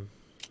shit, man.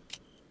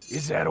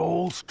 Is that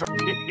all,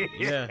 stranger?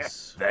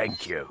 Yes.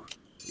 Thank you.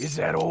 Is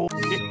that all? So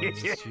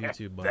it's just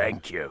YouTube bot.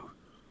 Thank you.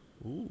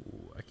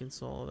 Ooh, I can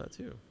sell all that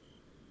too.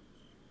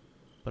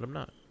 But I'm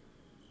not.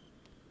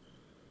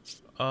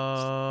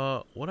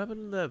 What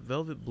happened to that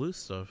velvet blue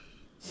stuff?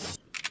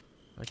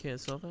 I can't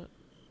sell that?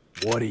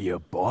 What are you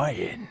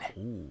buying?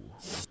 Ooh.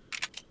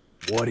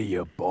 What are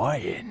you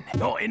buying?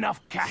 Not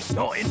enough cash.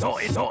 Not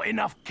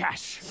enough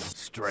cash,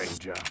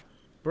 stranger.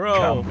 Bro.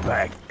 Come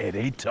back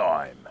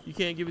anytime. You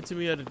can't give it to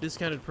me at a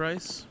discounted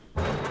price?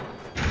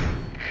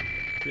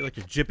 I feel like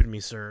you're jipping me,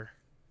 sir.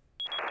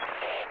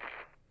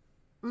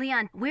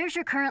 Leon, where's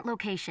your current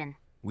location?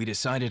 We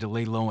decided to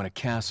lay low in a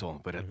castle,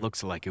 but it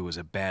looks like it was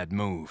a bad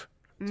move.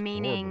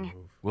 Meaning?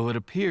 Well, it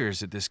appears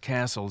that this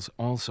castle's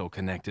also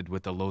connected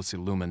with the Los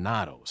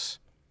Illuminados.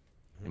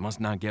 You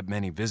must not get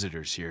many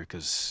visitors here,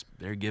 because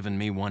they're giving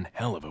me one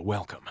hell of a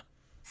welcome.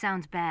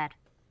 Sounds bad.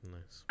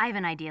 Nice. I have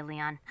an idea,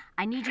 Leon.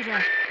 I need you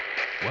to...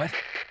 What?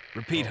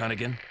 Repeat,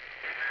 Hunnigan.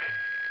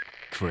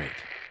 Great.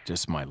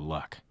 Just my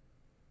luck.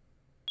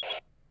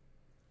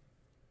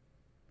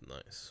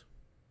 Nice.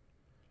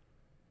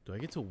 Do I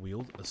get to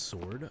wield a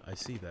sword? I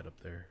see that up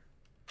there.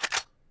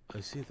 I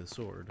see the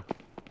sword.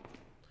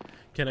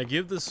 Can I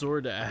give the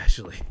sword to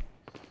Ashley?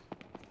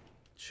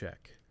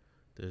 Check.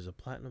 There's a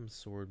platinum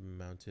sword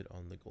mounted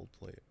on the gold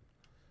plate.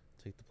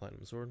 Take the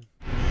platinum sword.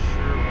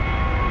 Sure.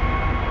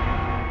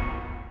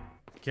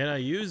 Can I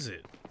use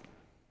it?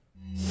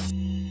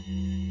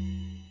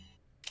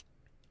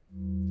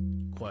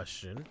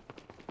 Question.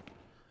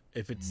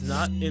 If it's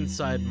not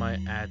inside my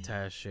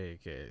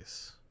attaché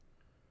case,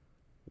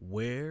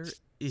 where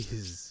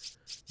is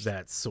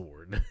that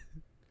sword?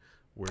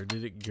 Where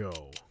did it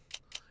go?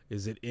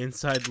 Is it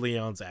inside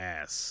Leon's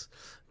ass?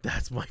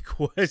 That's my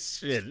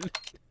question.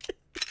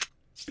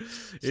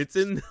 It's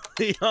in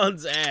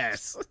Leon's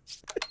ass.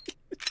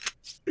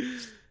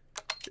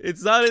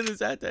 It's not in his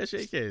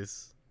attaché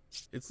case.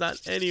 It's not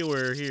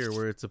anywhere here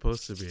where it's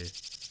supposed to be.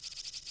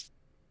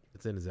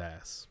 It's in his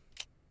ass.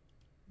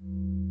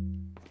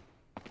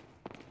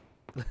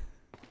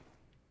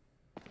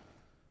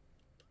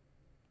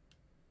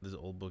 There's an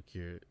old book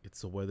here. It's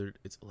so weathered,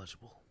 it's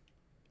illegible.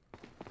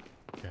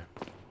 Okay.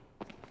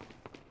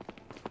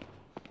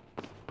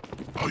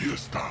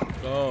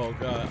 Oh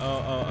god.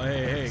 Oh,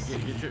 hey,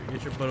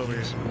 get your butt over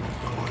here.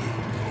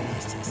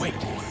 Wait.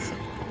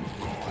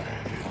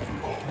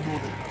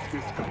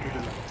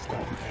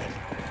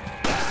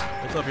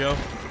 What's up, yo?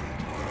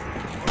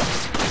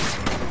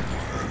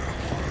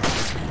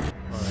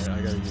 Alright,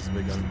 I gotta use the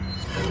big gun.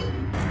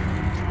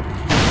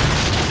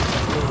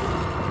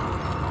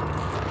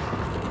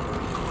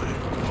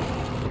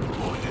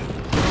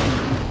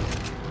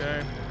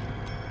 Okay.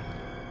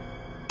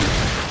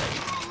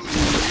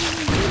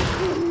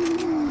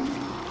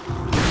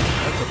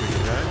 That's a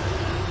bigger guy.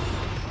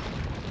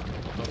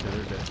 Okay,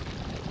 they're dead.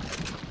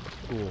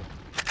 Cool.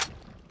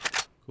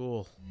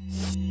 Cool.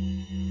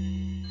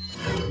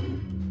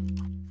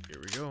 Here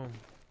we go.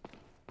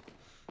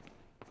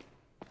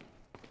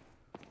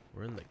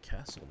 We're in the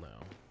castle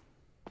now.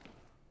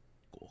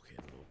 Okay,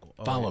 go.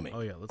 Oh, Follow yeah. me.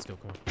 Oh yeah, let's go.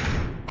 Come on.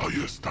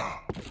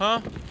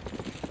 Huh?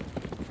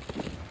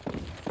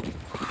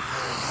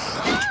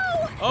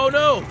 Oh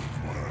no!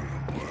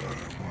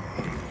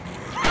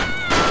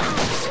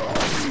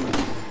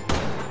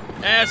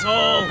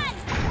 Asshole!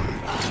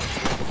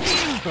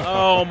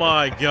 Oh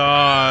my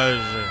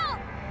gosh!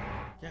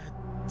 God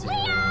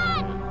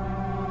damn.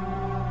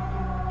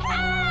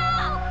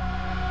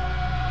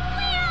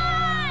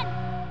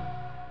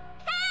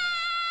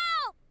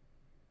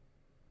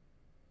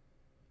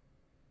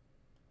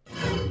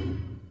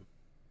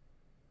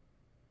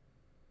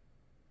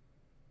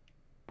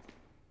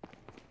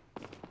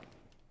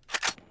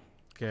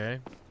 Okay.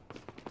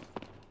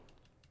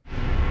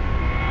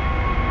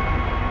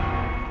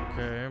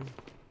 Okay.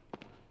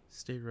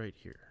 Stay right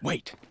here.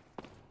 Wait.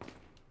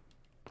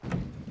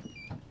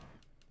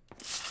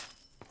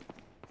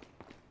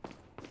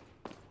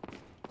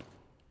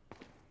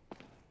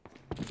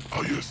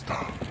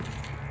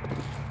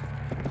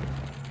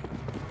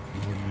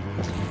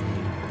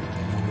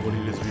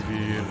 Morir es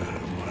vivir.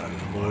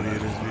 Morir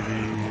es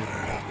vivir.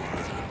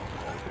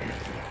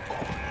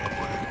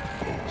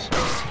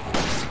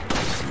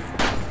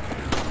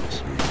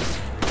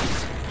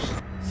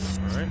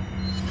 Alright.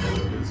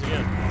 Do this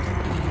again.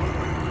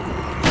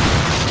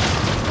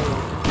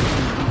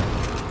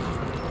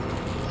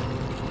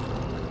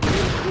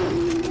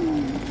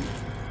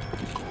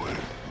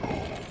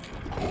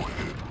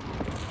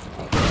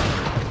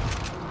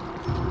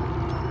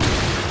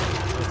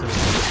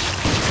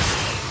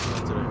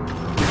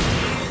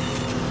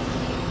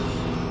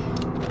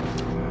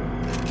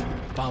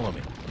 Follow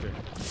me. Okay.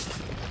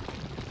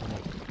 Come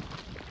on.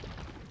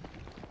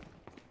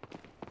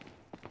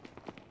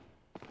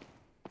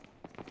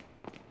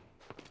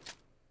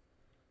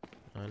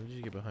 I need you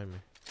to get behind me.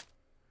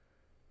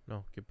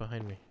 No, get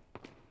behind me.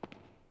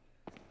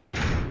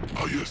 Okay.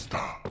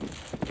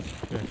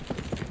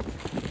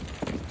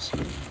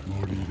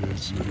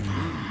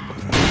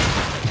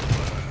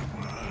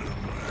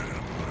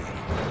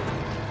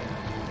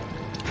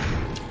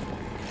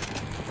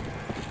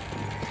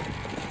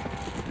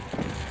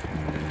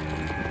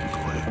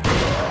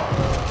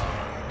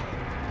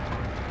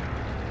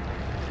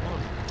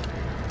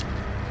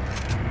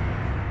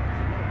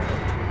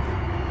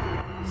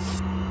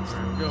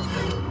 There we go.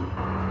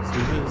 Let's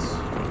do this.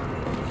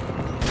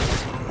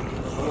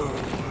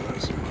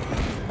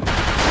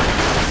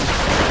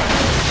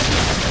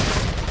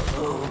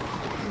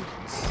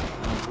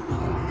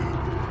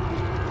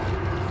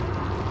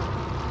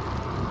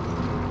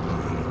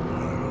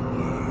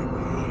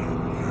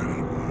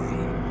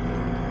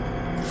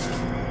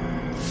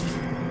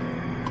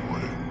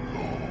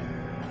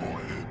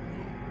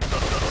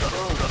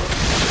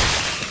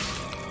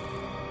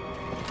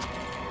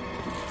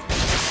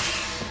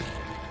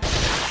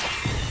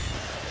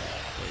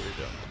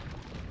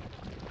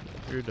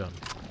 You're done.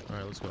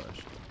 Alright, let's go,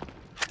 Ash.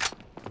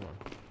 Come on.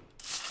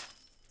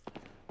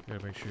 You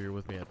gotta make sure you're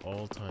with me at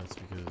all times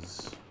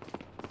because...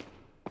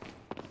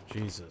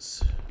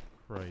 Jesus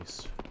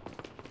Christ.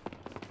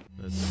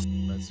 That's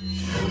some shit.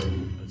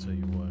 I tell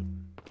you what.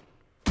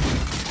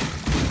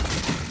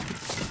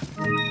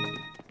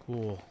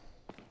 Cool.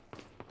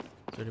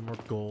 Is Any more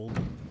gold?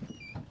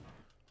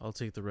 I'll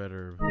take the red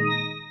herb. Okay.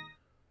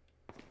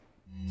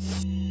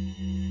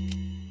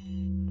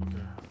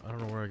 I don't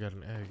know where I got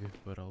an egg,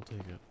 but I'll take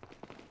it.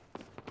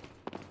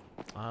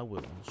 I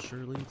will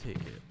surely take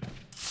it.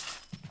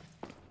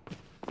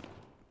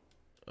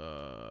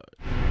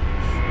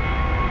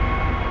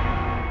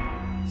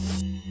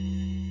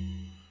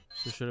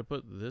 So should I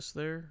put this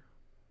there?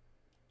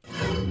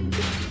 And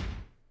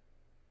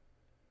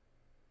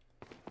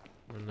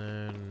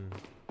then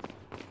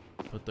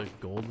put the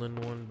golden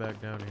one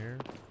back down here?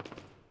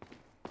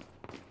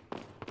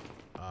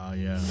 Ah,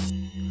 yeah.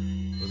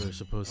 Where they're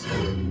supposed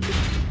to be.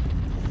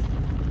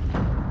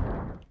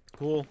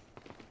 Cool.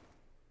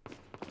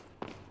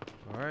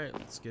 Alright,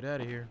 let's get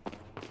out of here.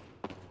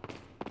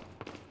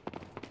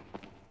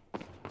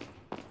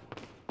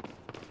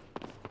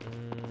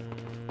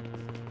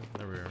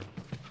 There we are.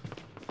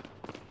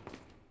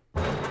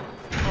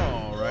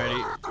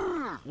 Alrighty.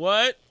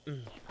 What?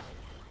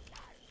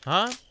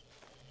 Huh?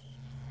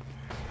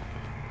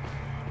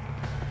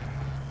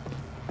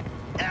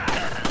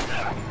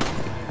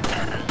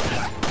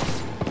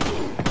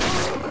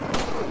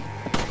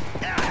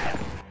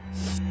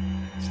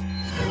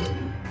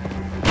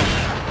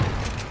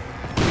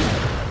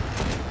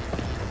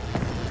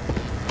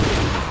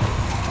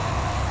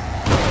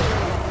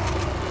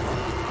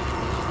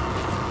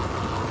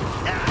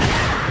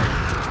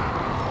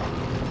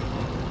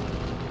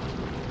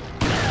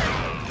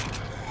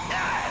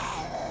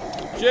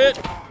 Shit!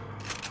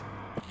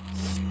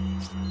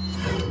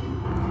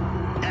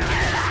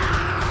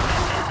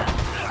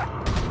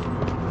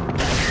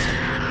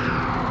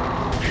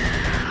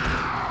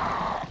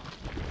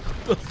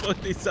 The fuck?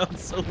 They sound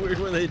so weird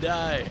when they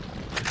die.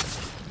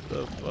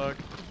 The fuck?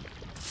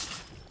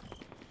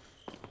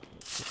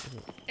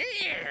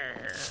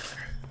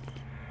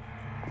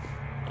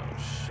 Oh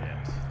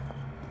shit.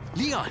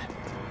 Leon!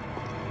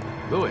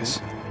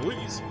 Louis.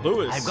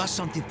 Louis. I've got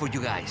something for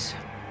you guys.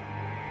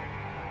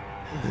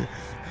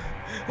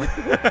 What?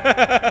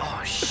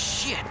 Oh,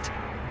 shit!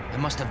 I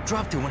must have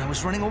dropped it when I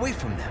was running away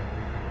from them.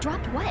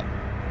 Dropped what?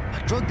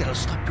 A drug that'll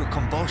stop your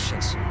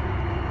convulsions.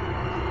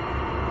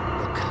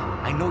 Look,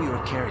 I know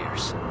you're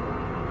carriers.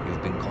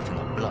 You've been coughing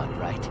up blood,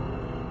 right?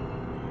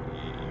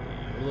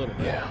 A little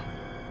bit. Yeah.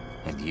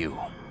 And you.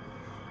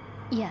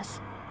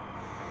 Yes.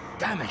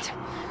 Damn it!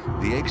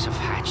 The eggs have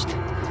hatched.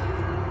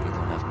 We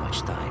don't have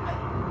much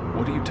time.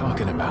 What are you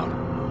talking about?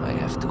 I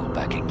have to go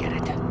back and get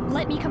it.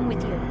 Let me come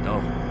with you.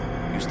 No,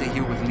 you stay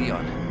here with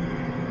Leon.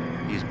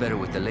 He's better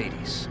with the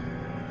ladies.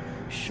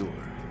 Sure.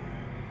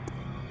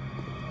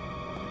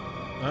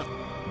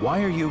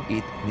 Why are you...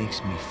 It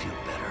makes me feel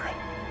better.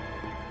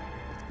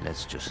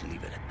 Let's just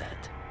leave it at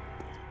that.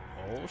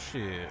 Oh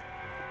shit.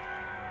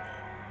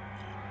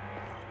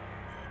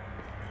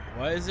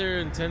 Why is there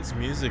intense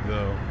music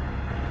though?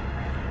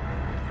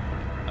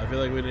 I feel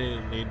like we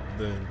didn't need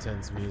the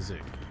intense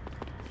music,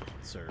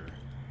 sir.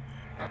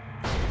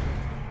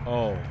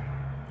 Oh.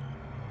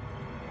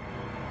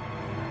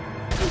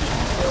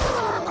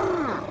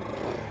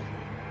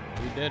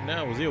 He dead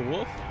now. Was he a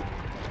wolf?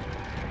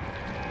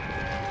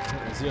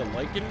 Is he a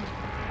lichen?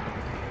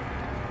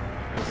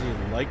 Is he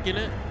liking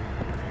it?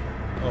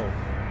 Oh.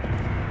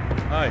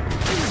 Hi.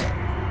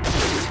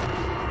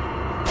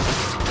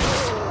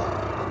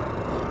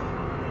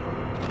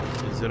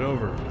 Is it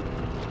over? No,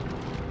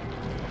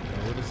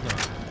 it is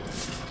not.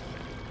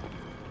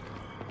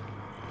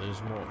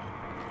 There's more.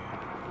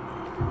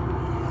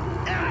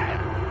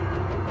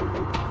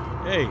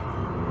 Hey!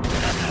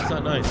 That's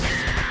not nice.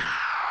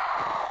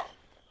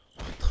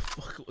 What the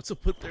fuck? What's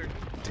up with their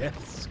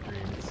death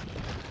screams?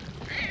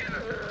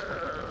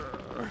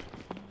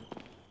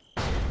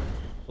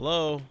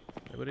 Hello?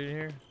 Anybody in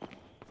here?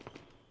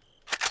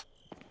 A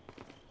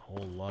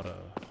whole lot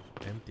of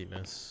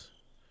emptiness.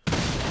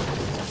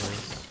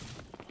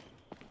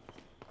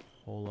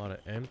 Whole lot of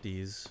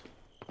empties.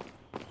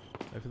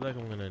 I feel like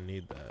I'm gonna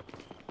need that.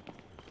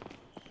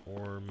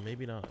 Or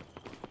maybe not.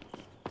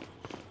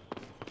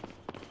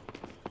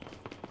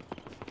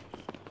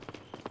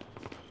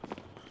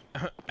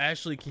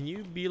 Ashley, can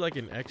you be like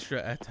an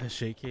extra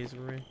attaché case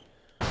for me?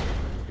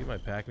 Be my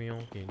pack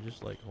mule? Can you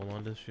just like hold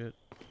on to this shit?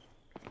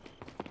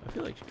 I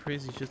feel like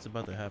crazy shit's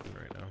about to happen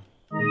right now.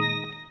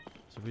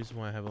 It's the reason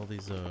why I have all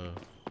these blood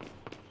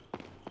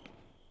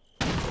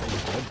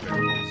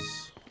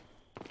barrels.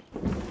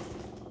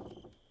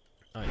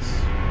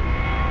 Nice.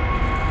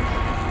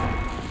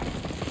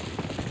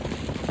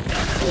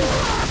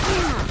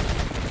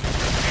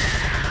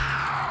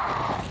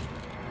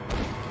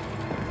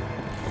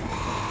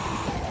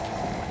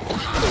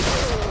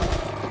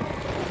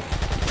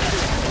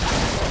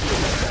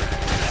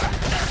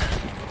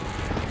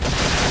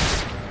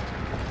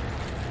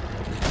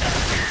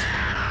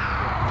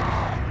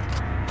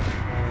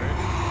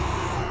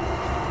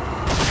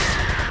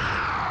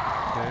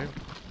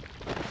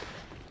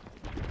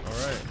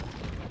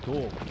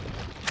 Cool.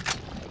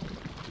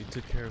 We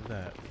took care of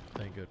that.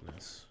 Thank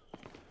goodness.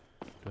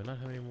 Do I not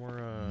have any more,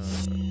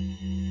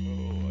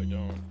 Oh, I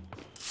don't.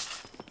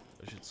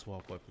 I should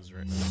swap weapons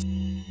right now.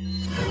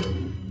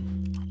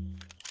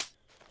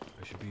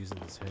 should be using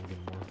this handgun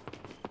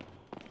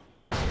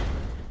more.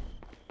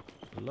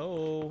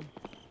 Hello?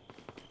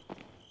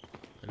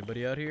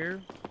 Anybody out here?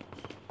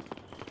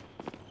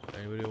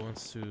 Anybody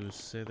wants to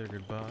say their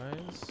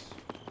goodbyes?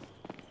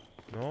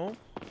 No?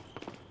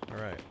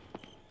 Alright.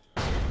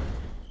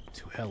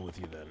 To hell with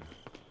you then.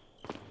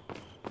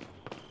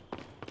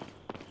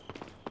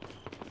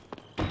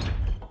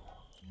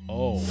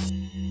 Oh.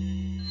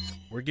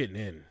 We're getting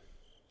in.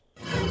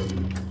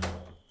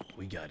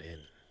 We got in.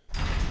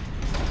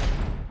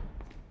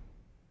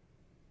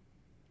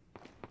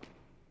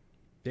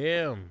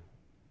 Damn.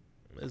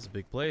 This is a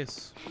big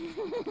place.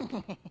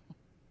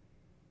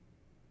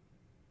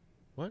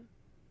 What?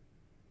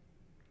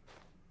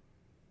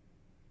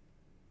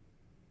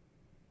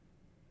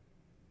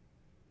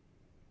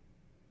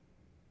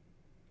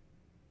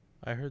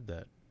 I heard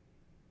that.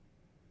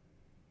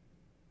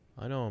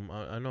 I know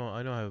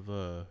I have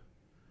a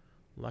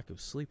lack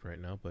of sleep right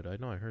now, but I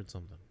know I heard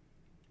something.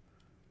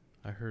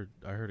 I heard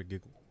a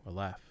giggle, a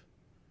laugh.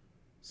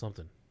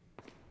 Something.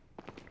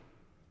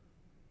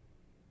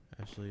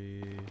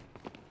 Ashley,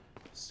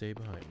 stay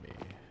behind me.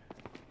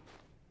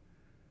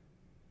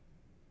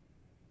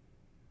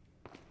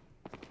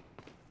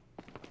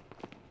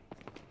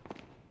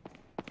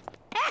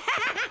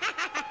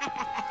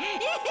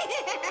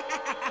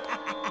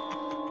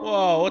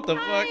 Whoa, what the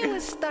fuck? I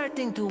was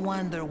starting to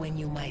wonder when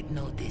you might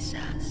notice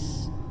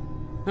us.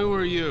 Who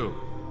are you?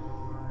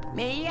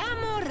 Me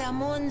llamo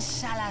Ramon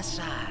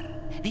Salazar,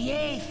 the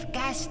 8th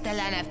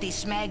Castellan of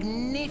this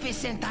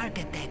magnificent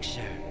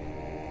architecture.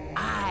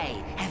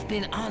 I have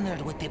been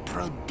honored with the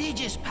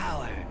prodigious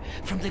power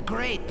from the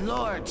great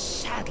Lord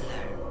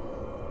Sadler.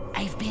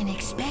 I've been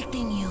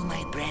expecting you,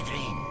 my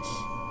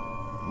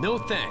brethren. No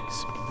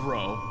thanks,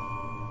 bro.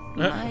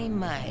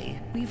 My,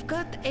 we've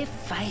got a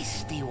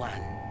feisty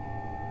one.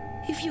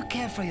 If you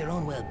care for your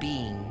own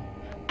well-being,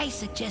 I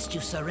suggest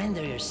you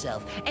surrender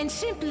yourself and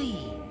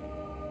simply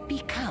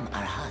become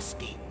our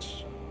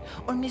hostage.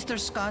 Or Mr.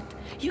 Scott,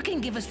 you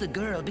can give us the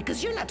girl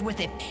because you're not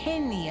worth a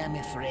penny, I'm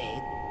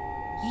afraid.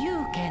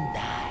 You can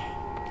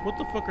die. What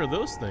the fuck are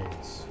those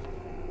things?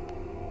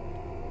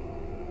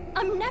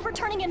 I'm never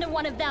turning into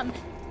one of them.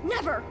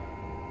 Never.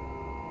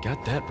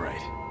 Got that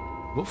right.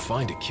 We'll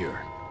find a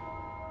cure.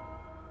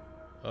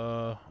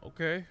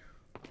 Okay.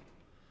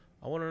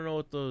 I want to know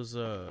what those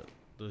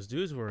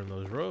dudes were in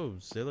those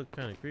robes. They look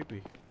kind of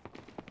creepy.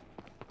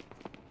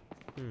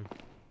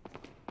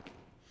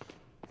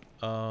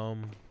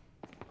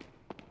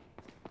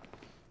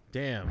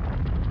 Damn.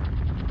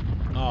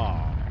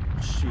 Oh,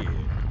 shit.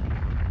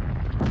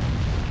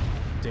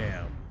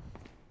 Damn.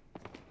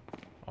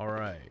 All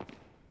right.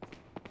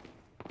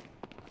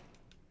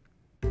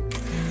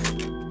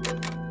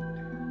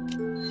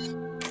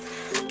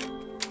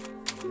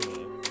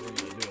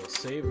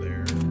 Save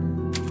there.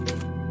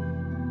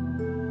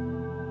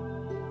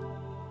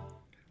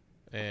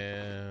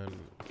 And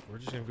we're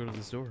just gonna go to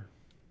this door.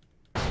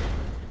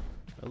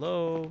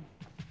 Hello?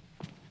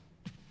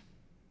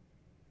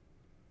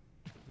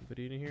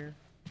 Anybody in here?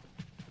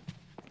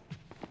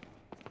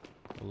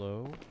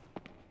 Hello?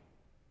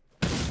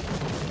 I'll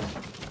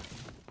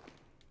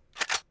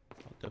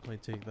definitely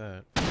take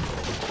that.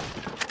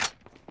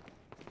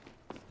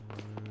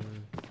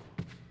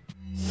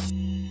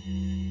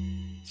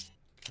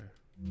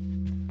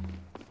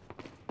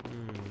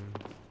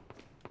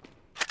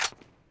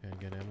 And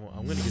again,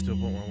 I'm gonna get to a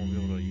point where I won't be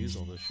able to use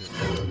all this shit.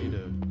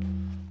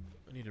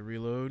 I need to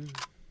reload.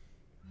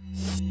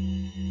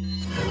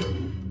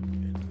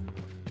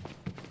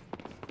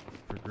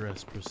 And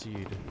progress,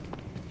 proceed.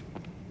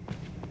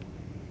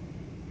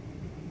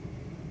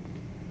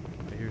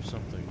 I hear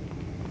something.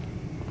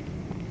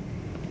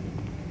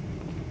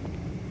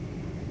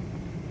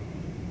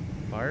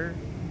 Fire?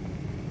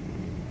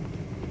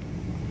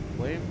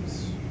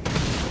 Flames?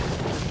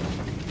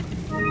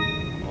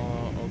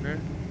 Okay.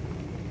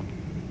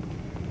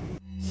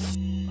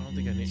 I don't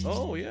think I need.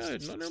 Oh, yeah,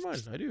 no, never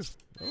mind. I do.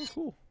 Oh,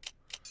 cool.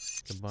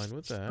 Combine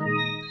with that.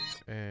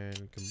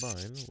 And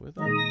combine with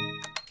that.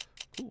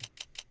 Cool.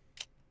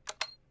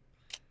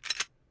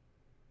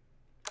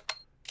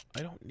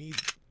 I don't need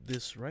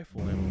this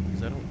rifle ammo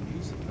because I don't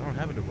use it. I don't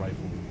have a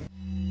rifle.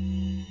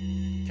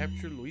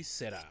 Capture Luis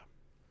Serra.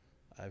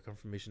 I have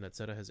confirmation that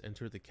Serra has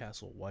entered the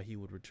castle. Why he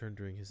would return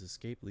during his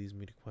escape leaves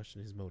me to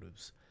question his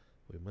motives.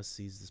 We must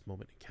seize this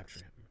moment and capture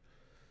him.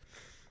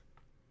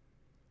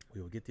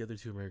 We will get the other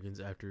 2 Americans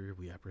after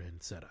we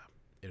apprehend Serra.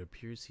 It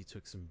appears he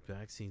took some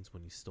vaccines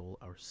when he stole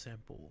our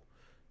sample.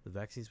 The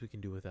vaccines we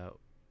can do without,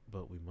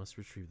 but we must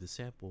retrieve the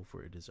sample,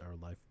 for it is our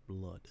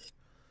lifeblood.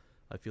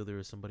 I feel there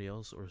is somebody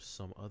else or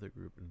some other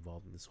group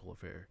involved in this whole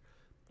affair.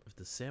 If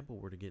the sample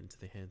were to get into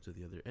the hands of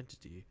the other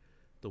entity,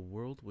 the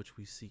world which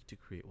we seek to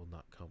create will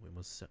not come. We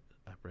must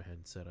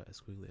apprehend Serra as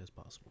quickly as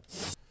possible.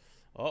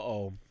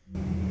 Uh-oh.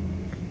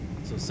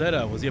 So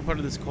Serra, was he a part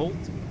of this cult?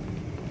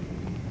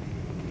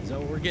 Is that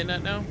what we're getting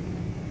at now?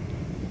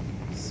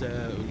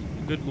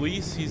 Good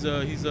Luis, he's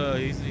not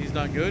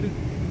good.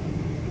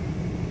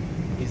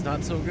 He's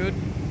not so good.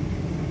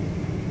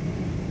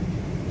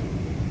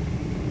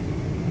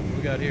 What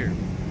we got here?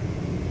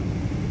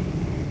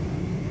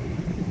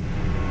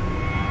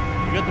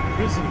 You got the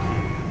prison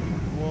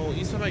key. Well,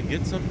 each time I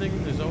get something,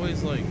 there's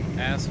always like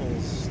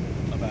assholes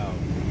about.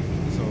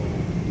 So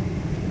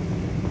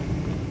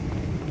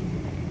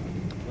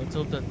let's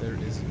hope that there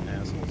isn't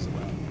assholes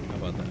about. How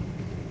about that?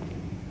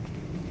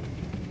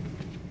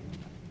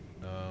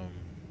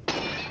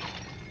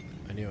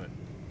 I knew it.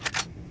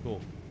 Cool.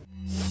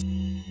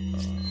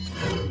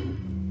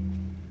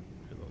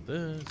 Reload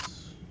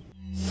this.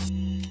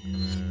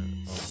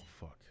 Oh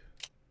fuck.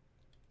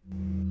 There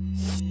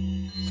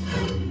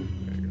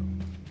you go.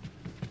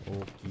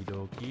 Okie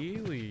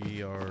dokie.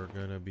 We are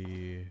gonna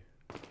be.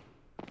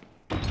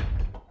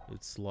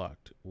 It's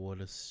locked. What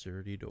a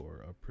sturdy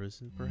door. A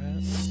prison,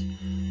 perhaps?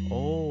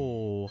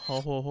 Oh, ho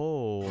ho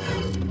ho.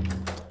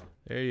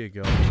 There you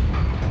go.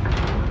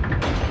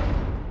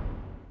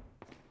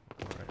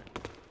 Alright.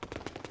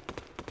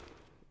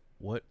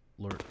 What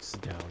lurks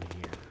down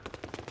here?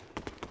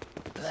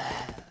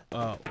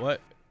 What?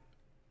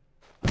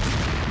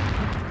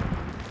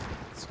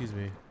 Excuse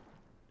me.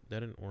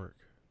 That didn't work.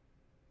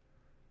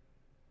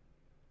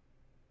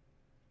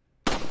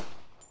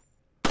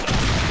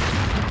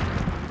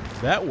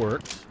 That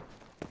worked.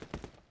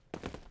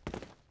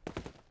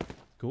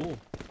 Cool.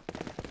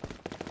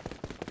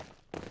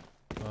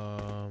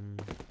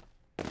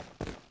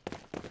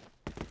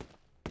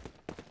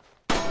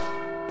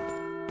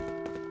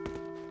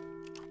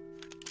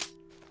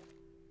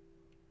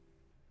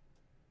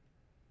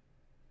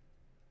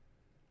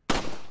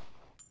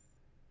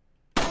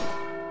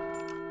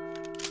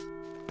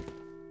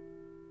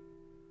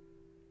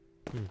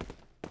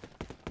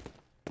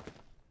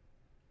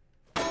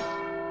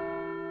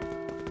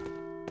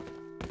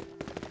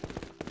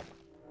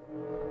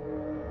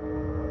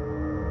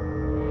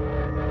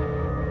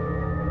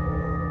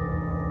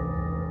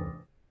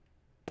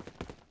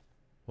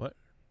 What?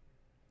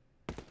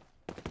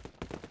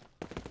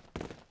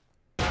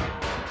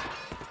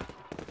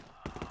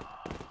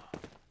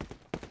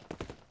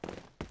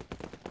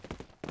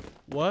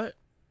 What?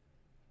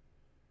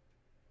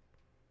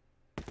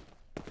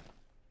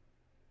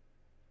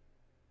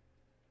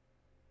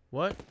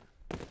 What?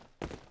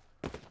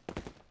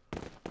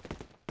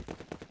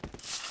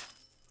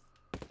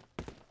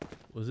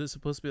 Was it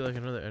supposed to be like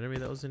another enemy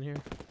that was in here?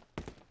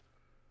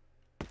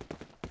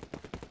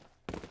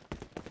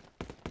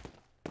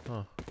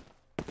 Huh.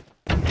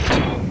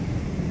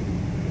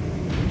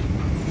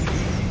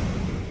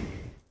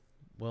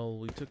 Well,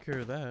 we took care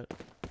of that.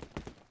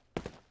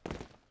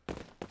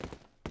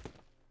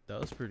 That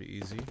was pretty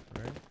easy,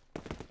 right?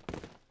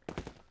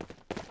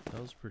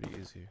 That was pretty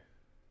easy.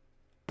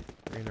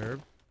 Green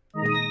herb.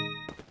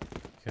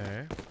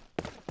 Okay.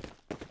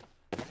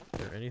 Is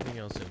there anything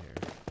else in here?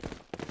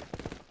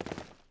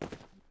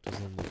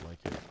 Doesn't look like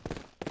it.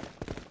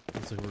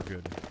 Looks like we're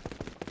good.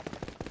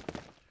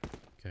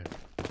 Okay.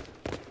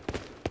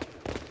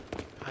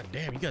 God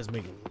damn, you guys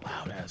make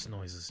loud ass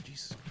noises.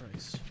 Jesus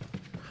Christ.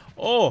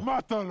 Oh!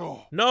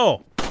 Mátalo.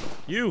 No!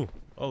 You!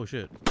 Oh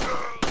shit.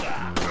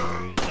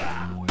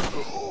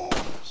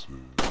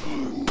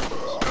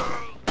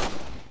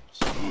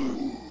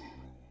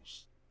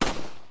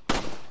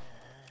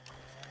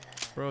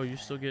 Bro, you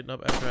still getting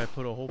up after I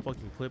put a whole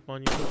fucking clip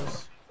on you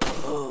guys?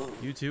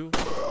 You too?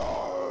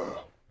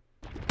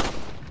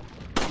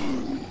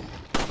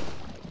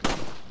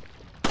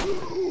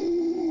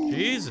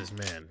 Jesus,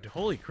 man.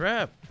 Holy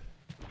crap.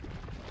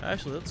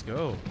 Actually, let's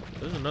go.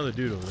 There's another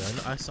dude over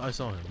there. I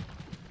saw him.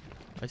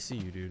 I see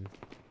you, dude.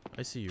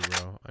 I see you,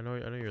 bro. I know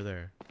you're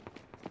there.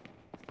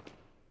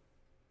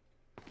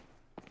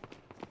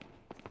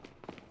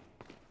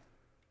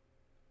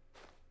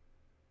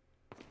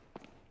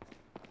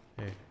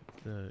 Hey,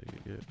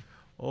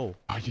 oh.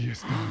 Allí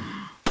está.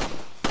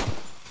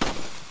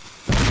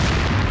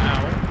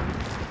 Ow.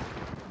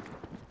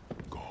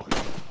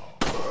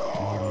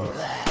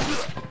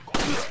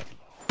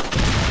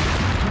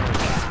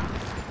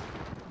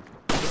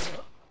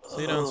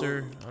 Stay down,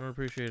 sir. I don't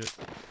appreciate it.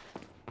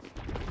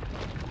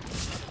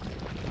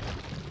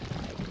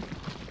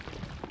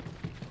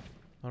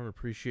 I don't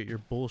appreciate your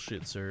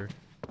bullshit, sir.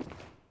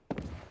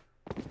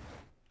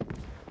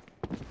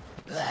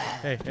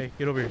 Hey,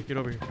 get over here, get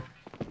over here.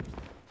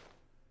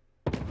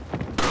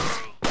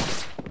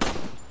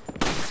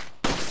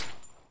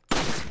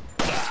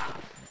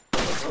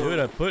 Dude,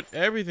 I put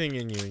everything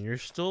in you and you're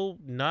still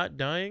not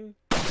dying?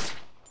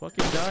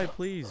 Fucking die,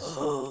 please.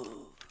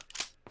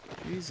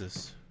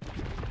 Jesus.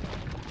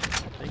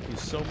 Thank you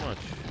so much.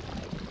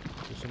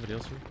 Is there somebody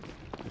else here? Is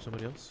there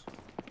somebody else?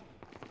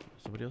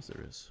 There's somebody else?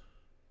 There is.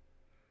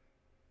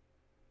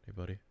 Hey,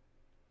 buddy.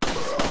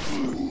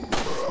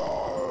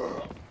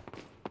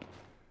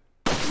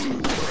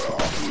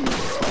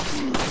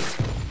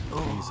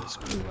 Jesus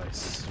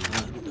Christ.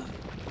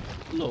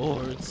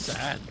 Lord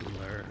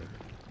Sadler.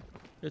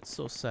 It's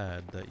so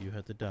sad that you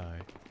had to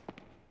die.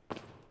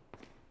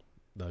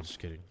 No, just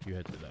kidding. You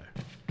had to die.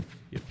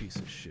 You piece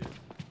of shit.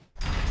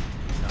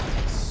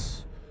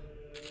 Nice.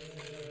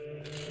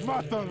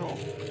 Mátalo.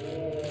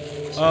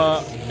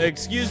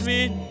 Excuse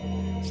me?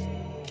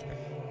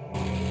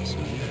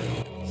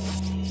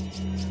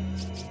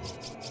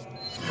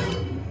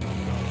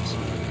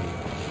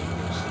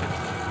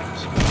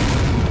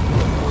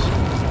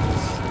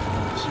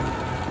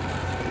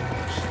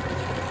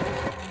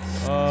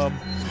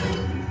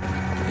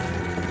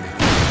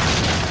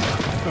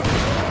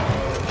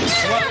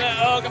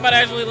 Come on,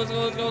 Ashley. Let's go.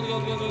 Let's go. Let's go.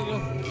 Let's go. Let's go.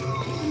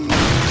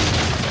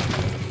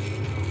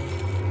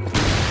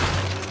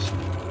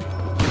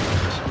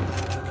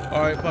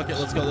 All right, fuck it.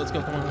 Let's go. Let's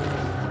go. Come on.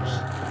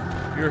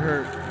 You're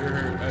hurt. You're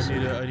hurt.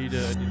 I need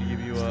to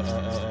give you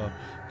a.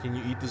 Can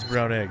you eat this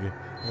brown egg?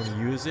 I want to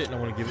use it and I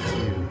want to give it to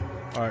you.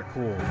 All right,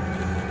 cool.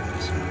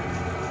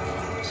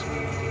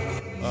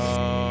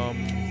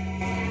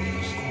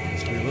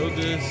 Let's reload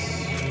this,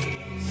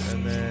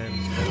 and then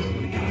I'm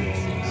gonna give you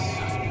all this.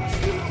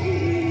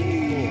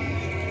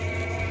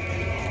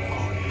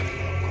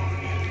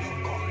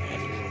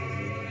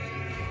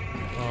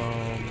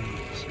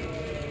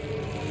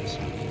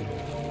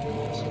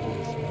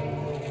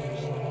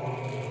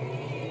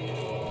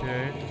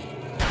 Okay.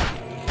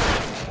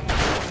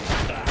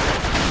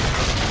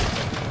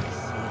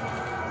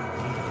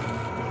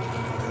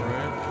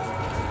 Alright.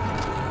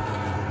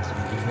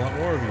 There's a lot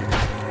more of you.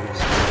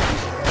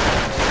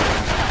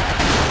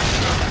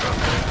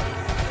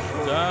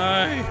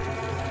 Die!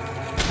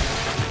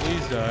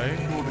 Please die.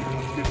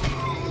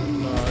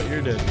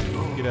 You're dead,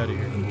 dude. Get out of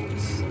here.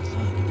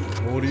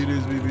 What it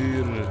is,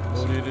 baby.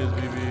 What it is,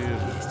 baby.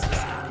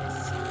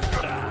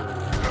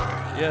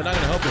 Yeah, not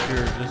gonna help if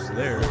you're just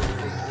there on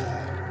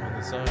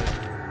the side.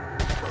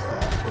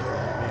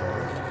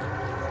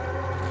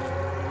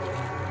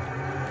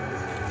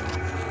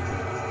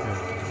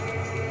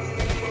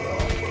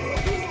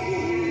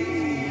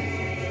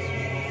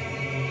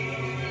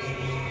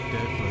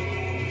 Dead, but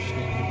there's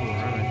still people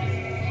around, I think.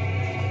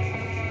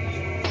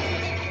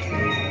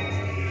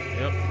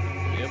 Yep.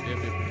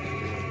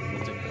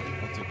 I'll take that.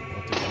 I'll take it.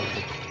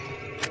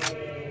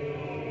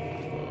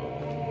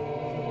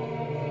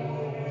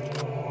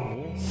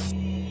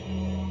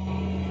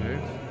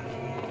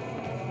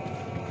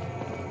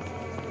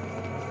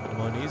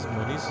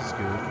 Money's is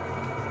good.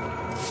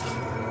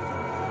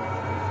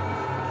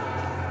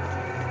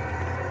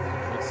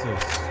 What's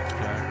this?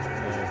 Jack?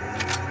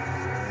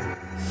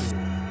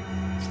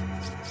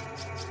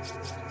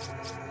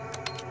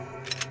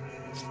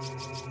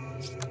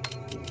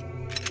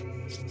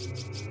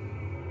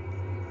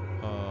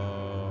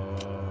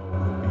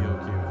 We'll be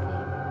okay with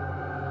that.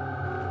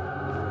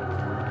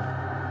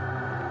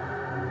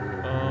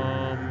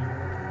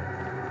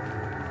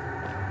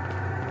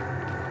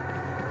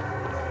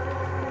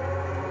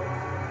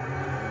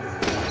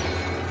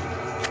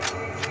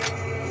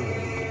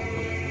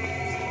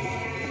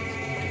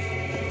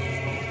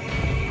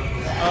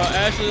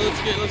 Ashley,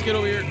 let's get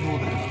over here.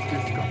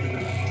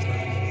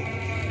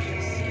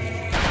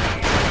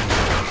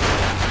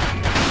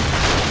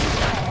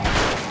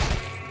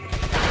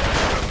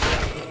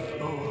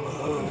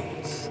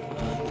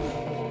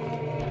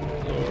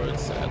 Lord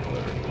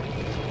Sadler.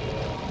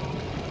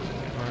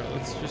 Alright,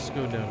 let's just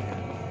go down here.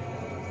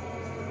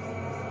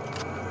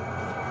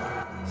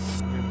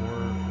 Any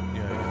more?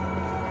 Yeah.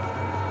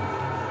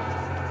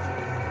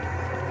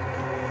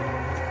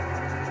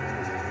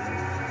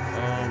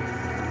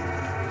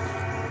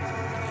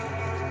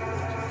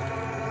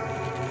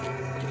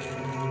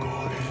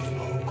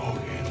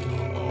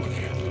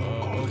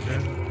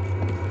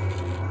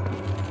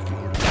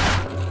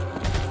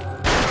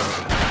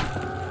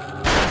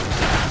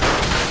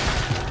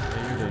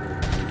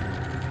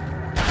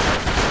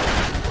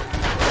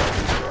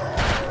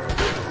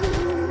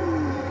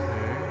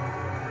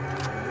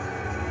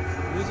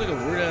 Like a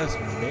weird ass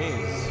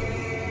maze.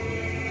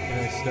 Can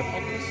I step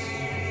on this?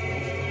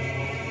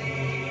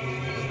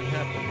 Nothing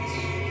happens.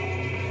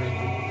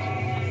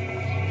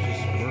 Let's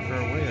just work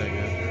our way, I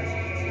guess, right?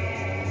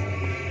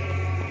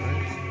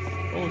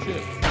 Oh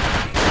shit.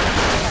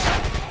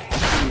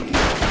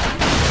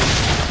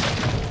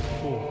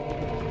 Cool.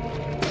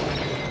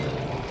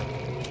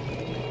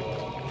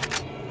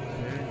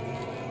 Okay.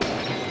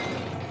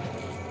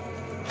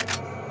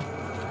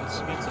 Let's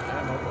get some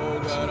ammo. Oh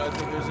god, I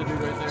think there's a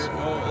dude right there.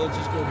 Oh, let's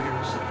just go over here.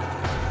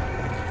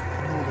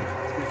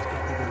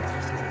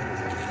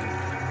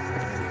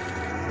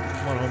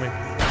 Come on, homie.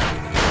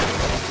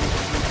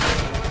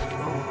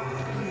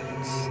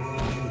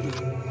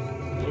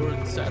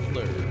 Lord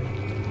Sadler.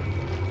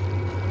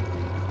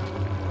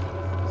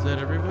 Is that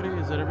everybody?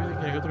 Is that everything?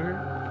 Can I go through here?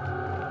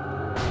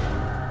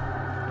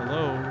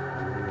 Hello?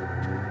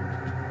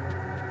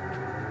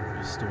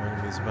 There's still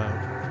enemies about.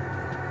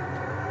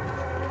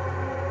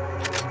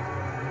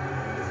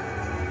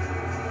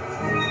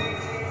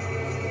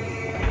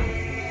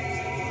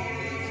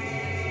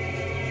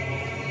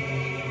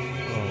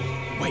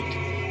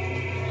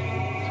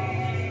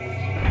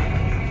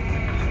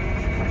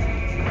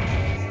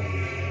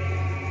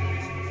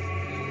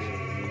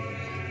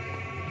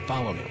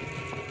 Follow me.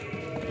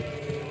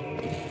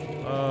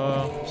 Hold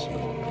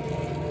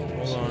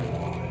on.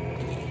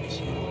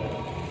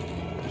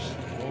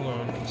 Hold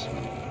on.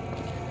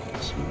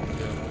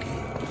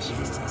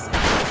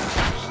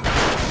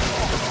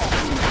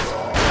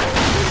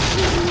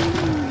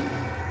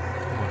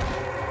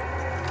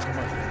 Come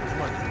on.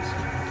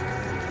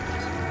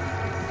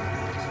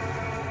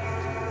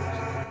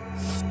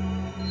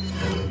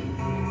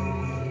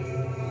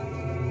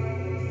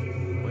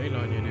 Wait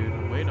on you, dude.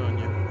 Wait on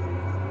you.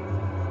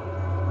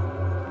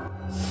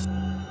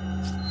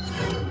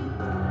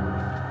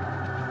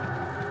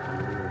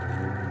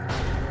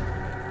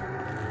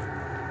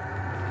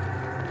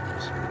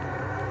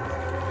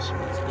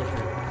 Let's go for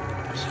it.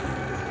 Let's go for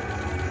it.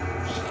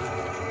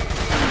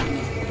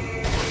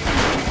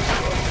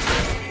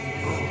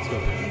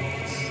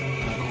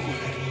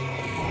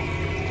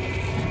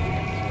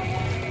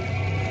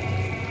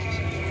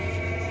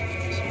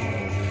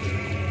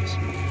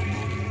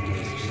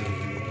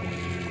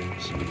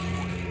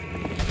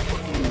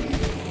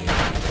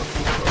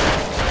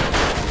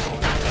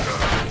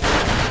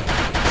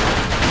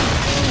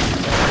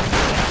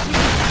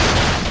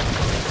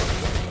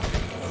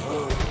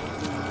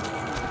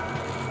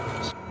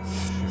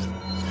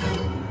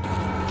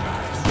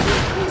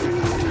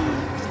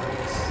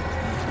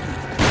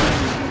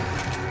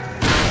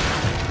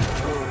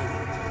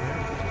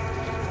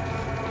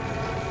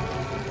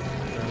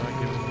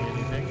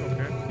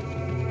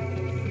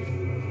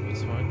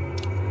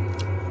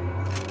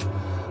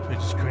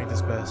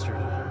 Bastard. Oh,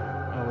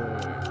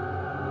 wait.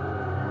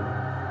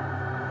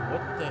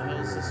 What the hell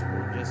is this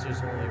for? Guess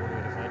there's only one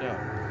way to find out.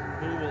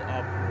 Who will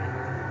operate?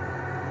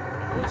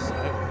 What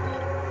side will be?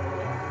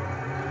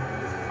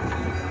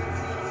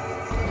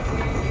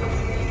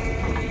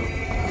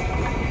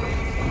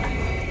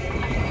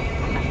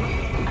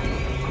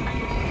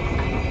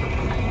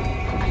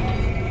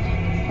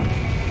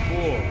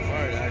 Cool.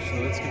 Alright,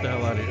 actually, let's get the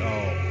hell out of here. Oh,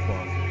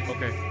 fuck.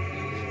 Okay.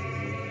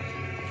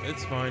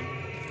 It's fine.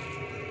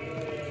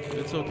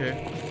 It's okay.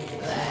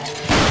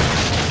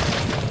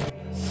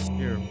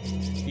 Here,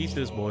 eat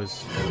this,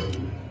 boys.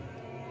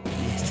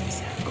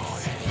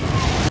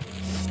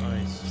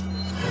 Nice.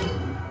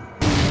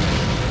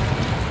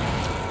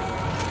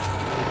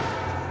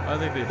 I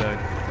think they died.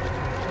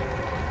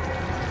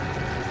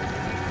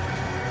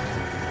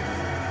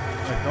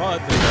 I thought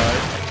they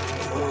died.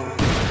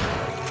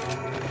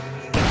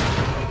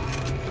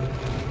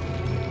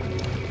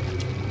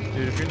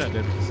 Dude, if you're not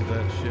dead because of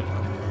that shit,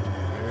 I'm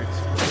very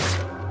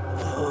disappointed.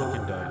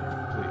 Fucking die,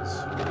 please.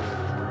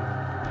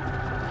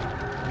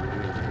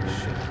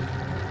 Shit.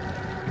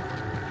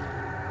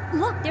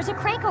 Look, there's a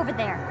crank over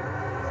there.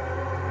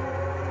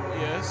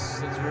 Yes,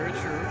 that's very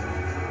true.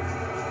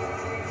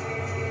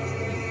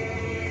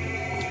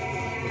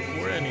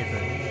 Before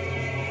anything,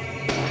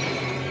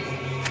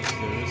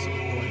 there is a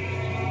point.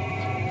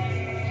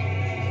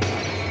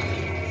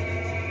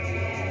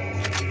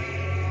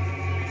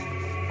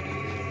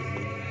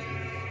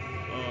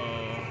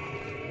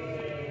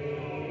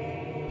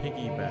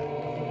 Piggyback.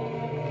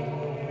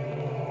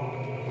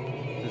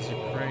 Does it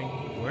crank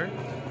where?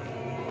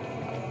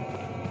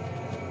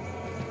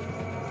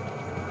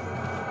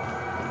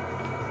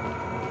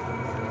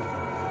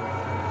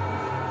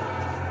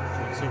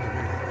 It's over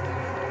here.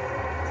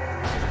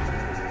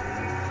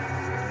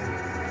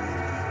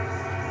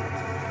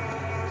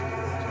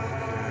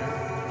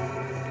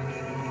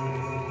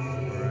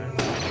 Okay. Alright.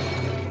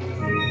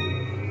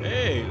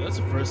 Hey, that's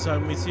the first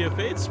time we see a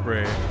fade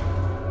spray.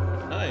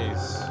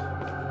 Nice.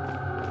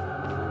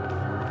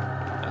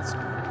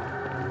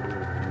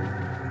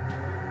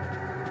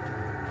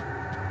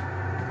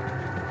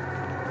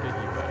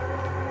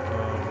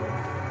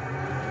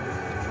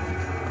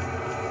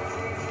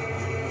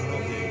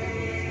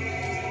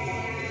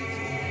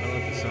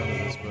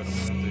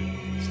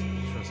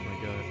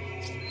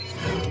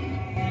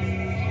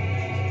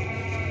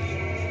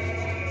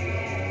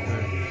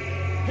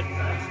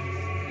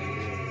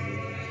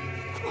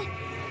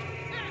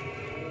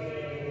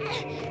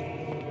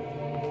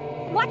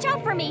 Watch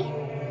out for me!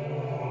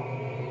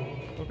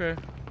 Okay.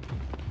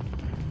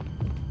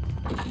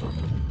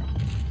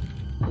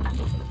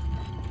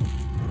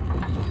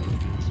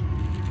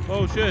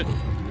 Oh shit!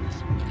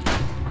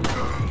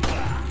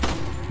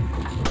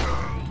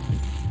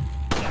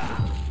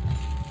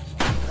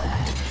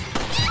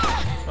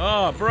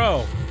 Oh,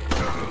 bro!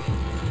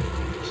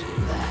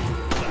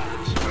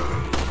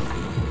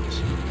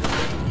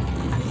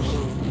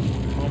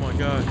 Oh my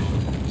gosh.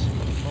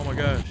 Oh my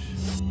gosh.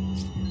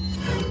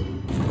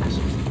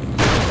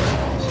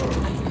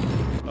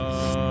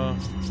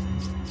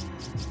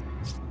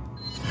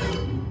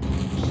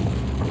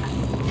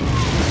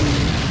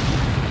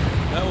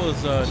 That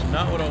was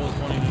not what I was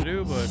wanting to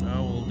do, but I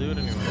will do it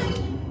anyway.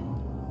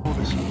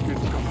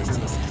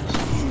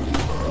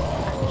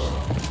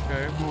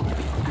 Okay.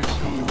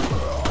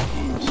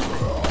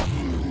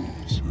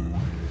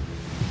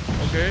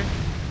 Okay.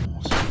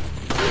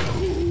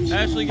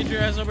 Ashley, get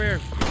your ass over here.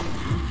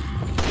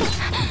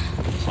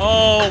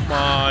 Oh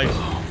my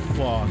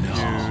fuck,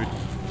 dude.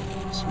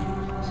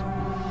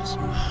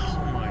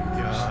 Oh my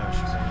gosh.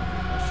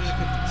 I should have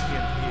put the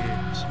TNT.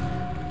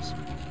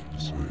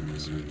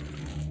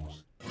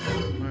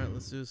 Alright,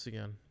 let's do this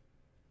again.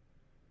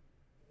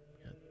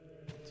 God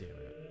damn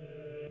it.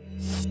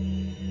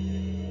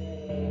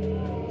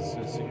 Let's do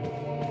this again.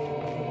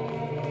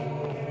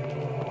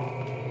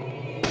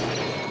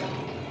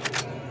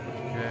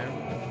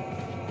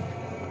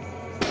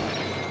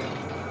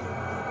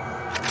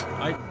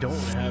 I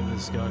don't have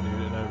this gun,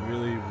 dude, and I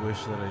really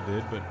wish that I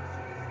did, but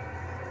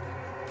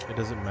it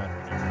doesn't matter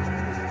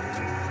anymore.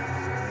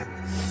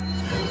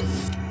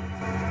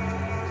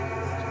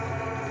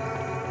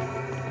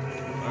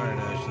 Alright,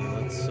 Ashley,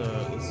 let's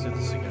do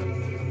this again.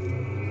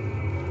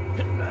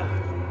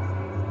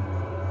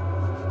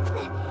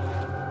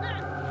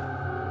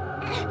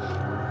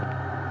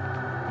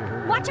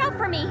 Watch out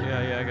for me!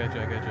 Yeah, I got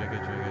you.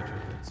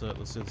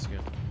 Let's do this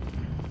again.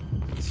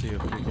 Let's see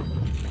if we can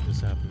make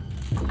this happen.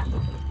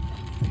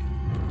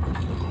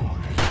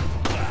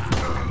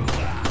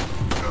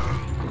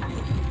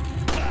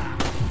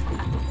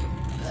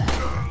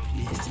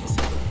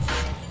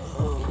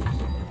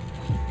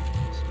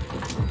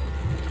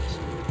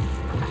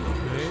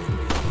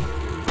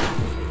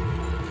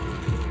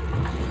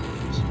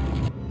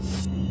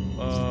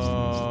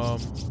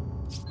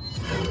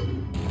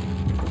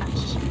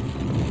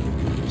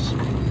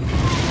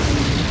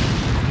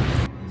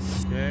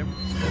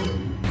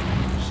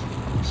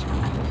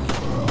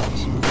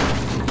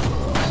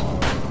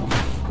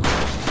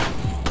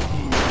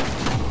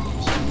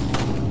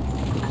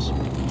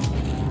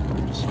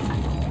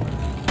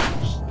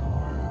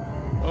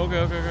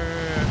 Okay.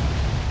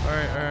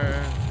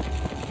 Alright.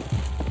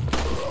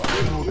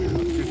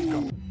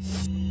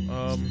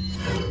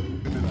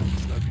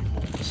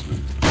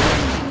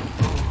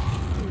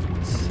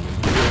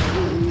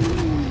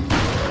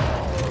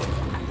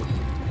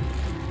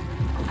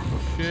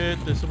 Shit,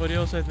 there's somebody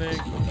else, I think.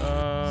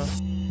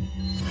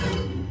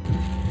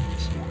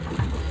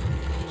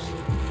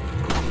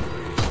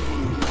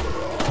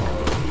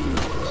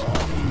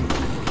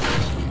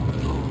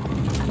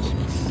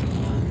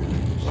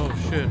 Oh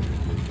shit.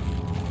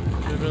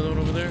 Another one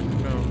over there? No.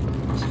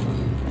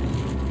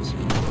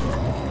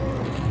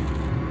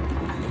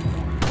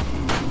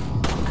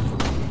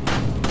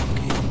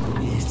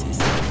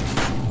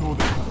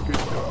 Okay.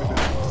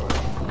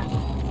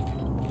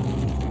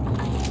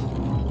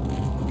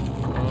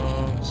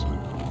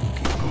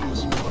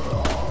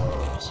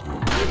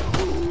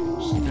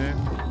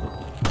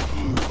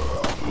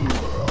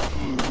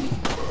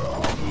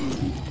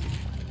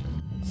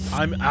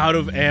 I'm out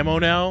of ammo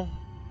now?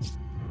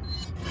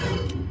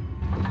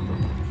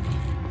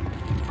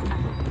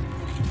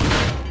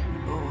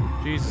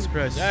 Jesus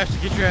Christ. Ashley,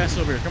 get your ass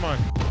over here. Come on.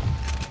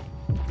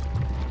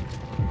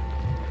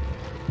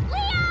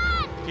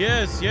 Leon!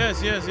 Yes.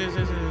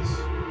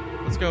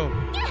 Let's go.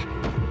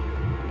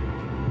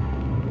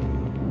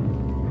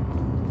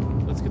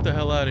 Let's get the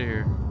hell out of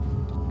here.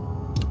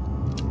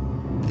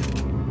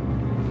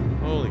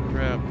 Holy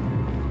crap.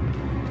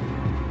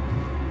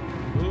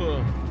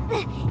 Ugh.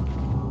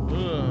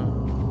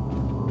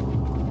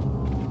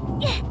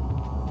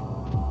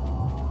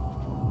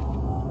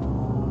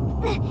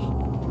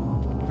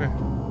 Okay.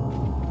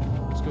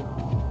 Let's go.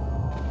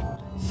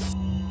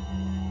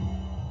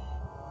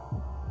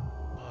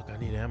 Fuck, I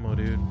need ammo,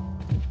 dude.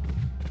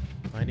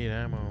 I need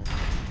ammo.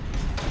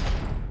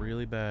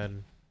 Really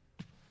bad.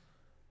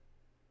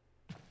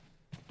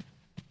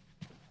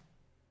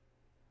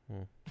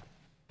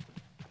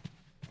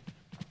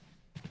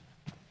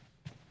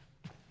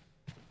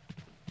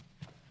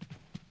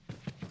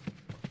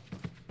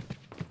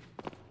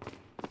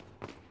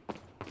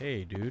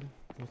 Hey, dude.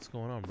 What's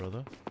going on,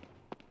 brother?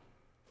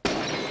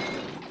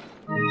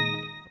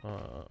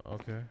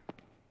 Okay.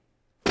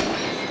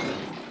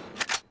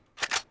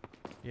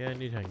 Yeah, I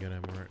need handgun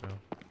ammo right now.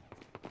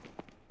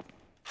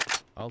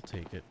 I'll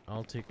take it.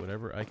 I'll take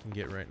whatever I can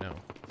get right now.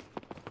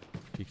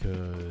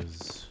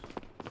 Because...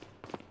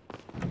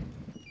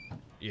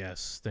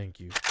 Yes,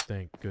 thank you.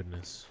 Thank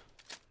goodness.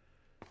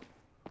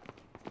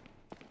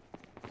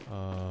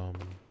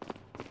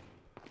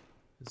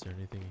 Is there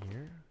anything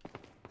here?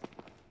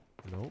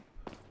 Nope.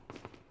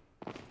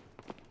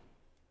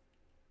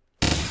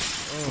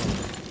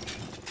 Oh.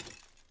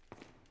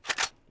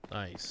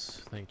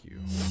 Nice. Thank you.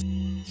 Let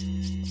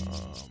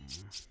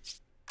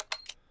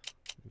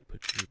me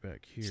put you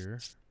back here.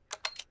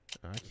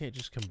 I can't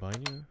just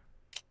combine you?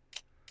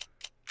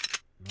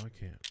 No, I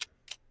can't.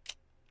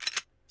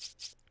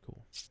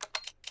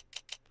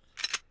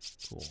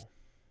 Cool.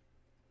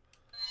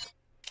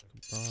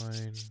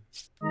 Combine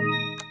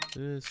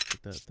this,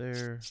 put that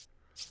there.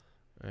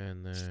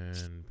 And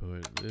then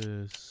put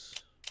this.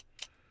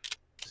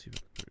 Let's see if I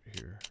can put it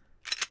here.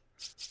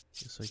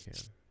 Yes, I can.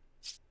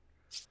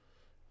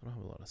 I don't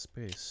have a lot of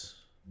space.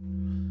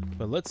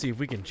 But let's see if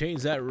we can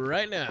change that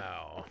right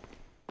now.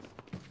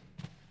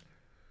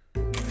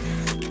 Let's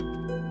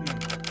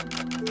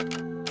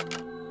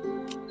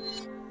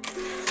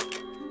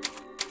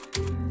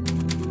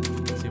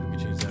see if we can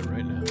change that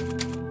right now.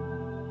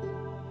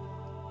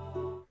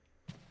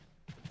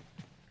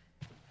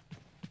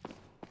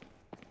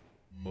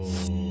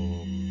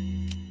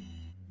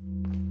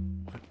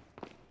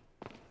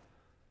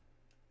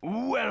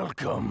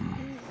 Welcome.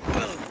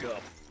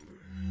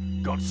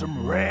 Got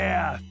some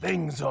rare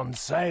things on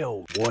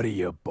sale. What are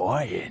you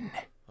buying?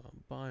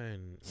 I'm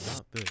buying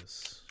not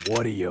this.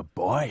 What are you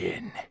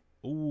buying?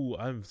 Ooh,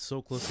 I'm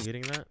so close to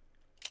getting that.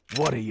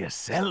 What are you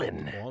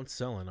selling? Well, I'm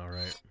selling,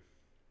 alright.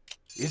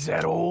 Is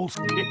that all?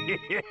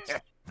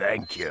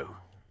 Thank you.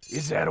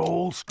 Is that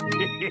all?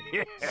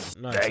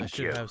 Nice, Thank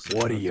you.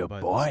 What are you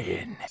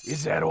buying?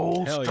 Is that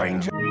all, Hell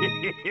stranger?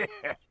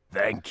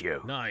 Thank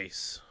you.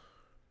 Nice.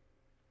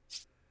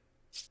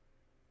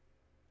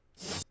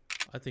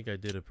 I think I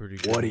did a pretty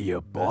good What are you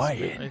investment,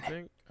 buying? I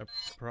think I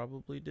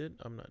probably did.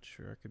 I'm not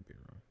sure. I could be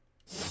wrong.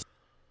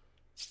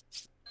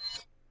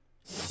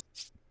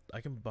 I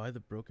can buy the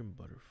broken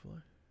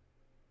butterfly.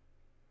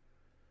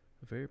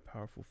 A very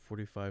powerful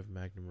 45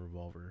 Magnum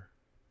revolver.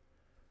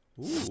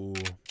 Ooh.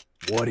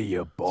 What are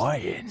you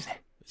buying?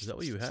 Is that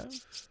what you have?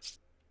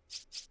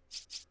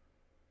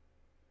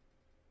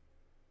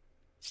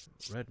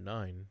 Red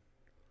 9.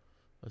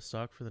 A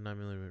stock for the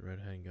 9mm red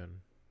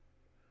handgun.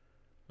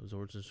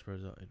 Absorbs and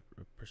spreads out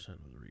 8%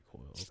 of the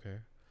recoil. Okay.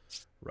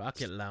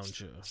 Rocket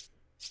launcher.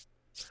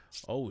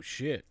 Oh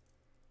shit.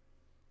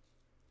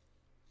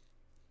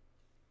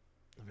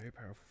 A very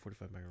powerful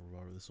 45 Magnum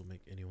revolver. This will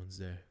make anyone's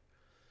day.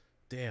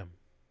 Damn.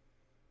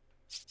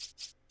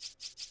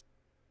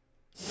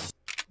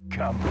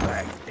 Come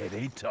back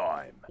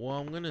anytime. Well,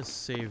 I'm gonna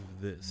save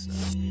this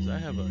now, because I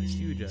have a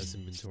huge ass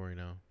inventory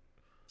now.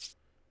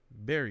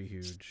 Very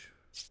huge.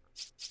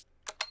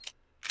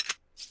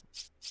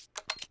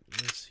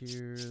 This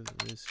here,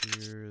 this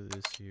here,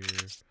 this here,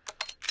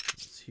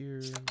 this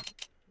here,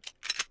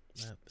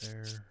 that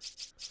there.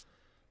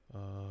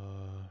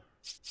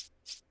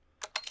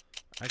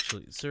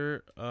 Actually,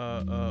 sir,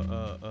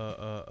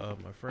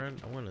 my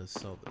friend, I'm gonna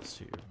sell this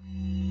to you.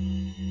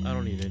 I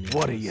don't need any.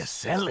 What are you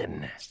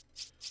selling?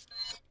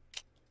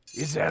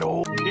 Is that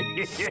all?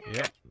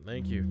 Yep,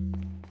 thank you.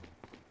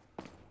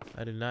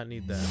 I did not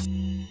need that.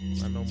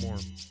 Not no more.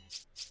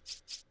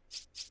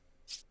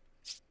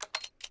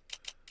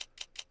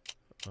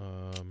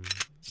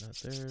 Not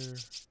there.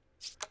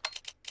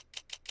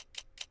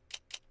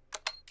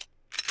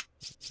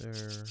 Not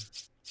there.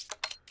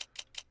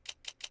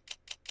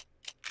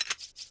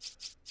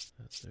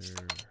 Not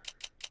there.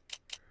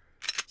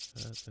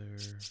 That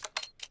there.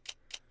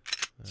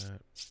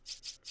 That.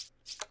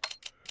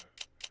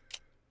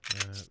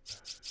 That.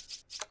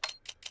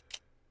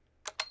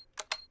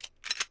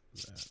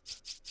 That.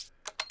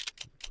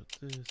 Put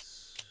this.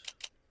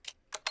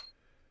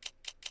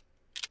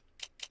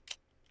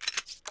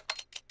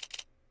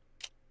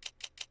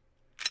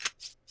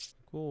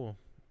 Cool.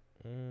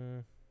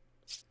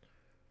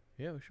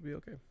 Yeah, we should be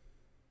okay.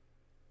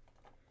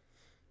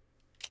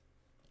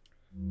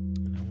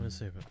 And I'm gonna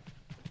save it.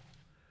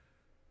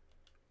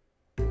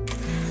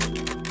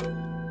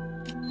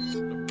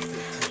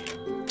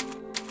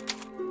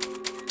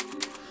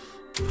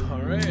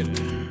 Alright.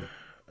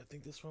 I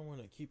think that's where I'm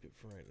gonna keep it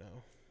for right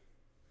now.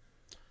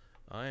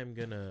 I am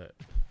gonna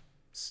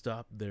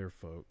stop there,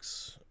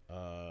 folks.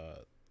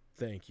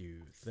 Thank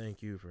you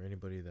for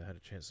anybody that had a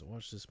chance to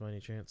watch this by any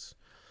chance.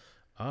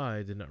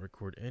 I did not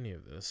record any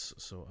of this,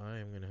 so I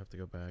am gonna have to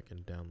go back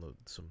and download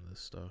some of this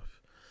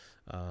stuff.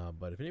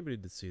 But if anybody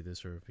did see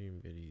this, or if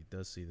anybody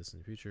does see this in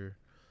the future,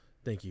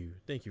 thank you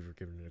for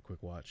giving it a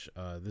quick watch.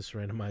 This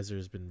randomizer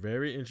has been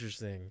very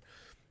interesting.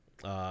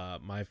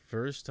 My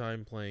first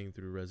time playing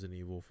through Resident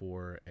Evil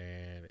 4,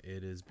 and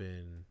it has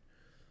been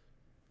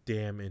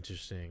damn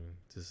interesting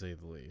to say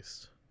the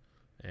least.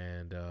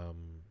 And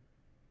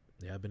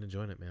yeah, I've been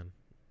enjoying it, man.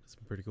 It's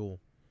been pretty cool.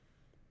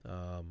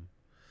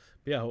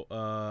 Yeah,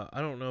 I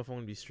don't know if I'm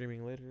gonna be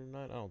streaming later or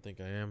not. I don't think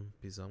I am,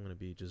 because I'm gonna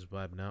be just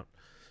vibing out.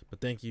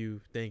 But thank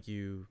you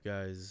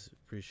guys,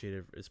 appreciate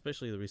it,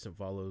 especially the recent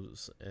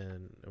follows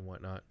and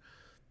whatnot.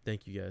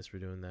 Thank you guys for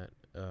doing that.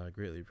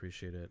 Greatly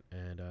appreciate it.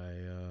 And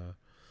I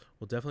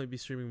will definitely be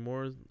streaming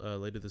more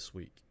later this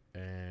week,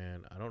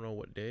 and I don't know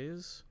what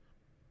days,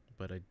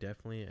 but I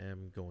definitely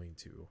am going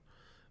to.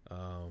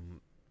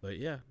 But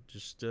yeah,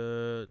 just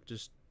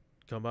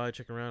come by,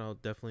 check around. I'll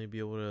definitely be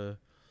able to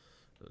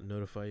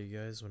notify you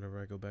guys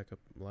whenever I go back up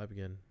live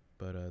again.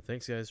 But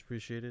thanks guys,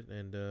 appreciate it,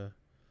 and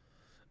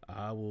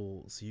I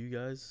will see you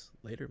guys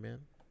later,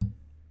 man.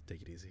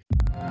 Take it easy.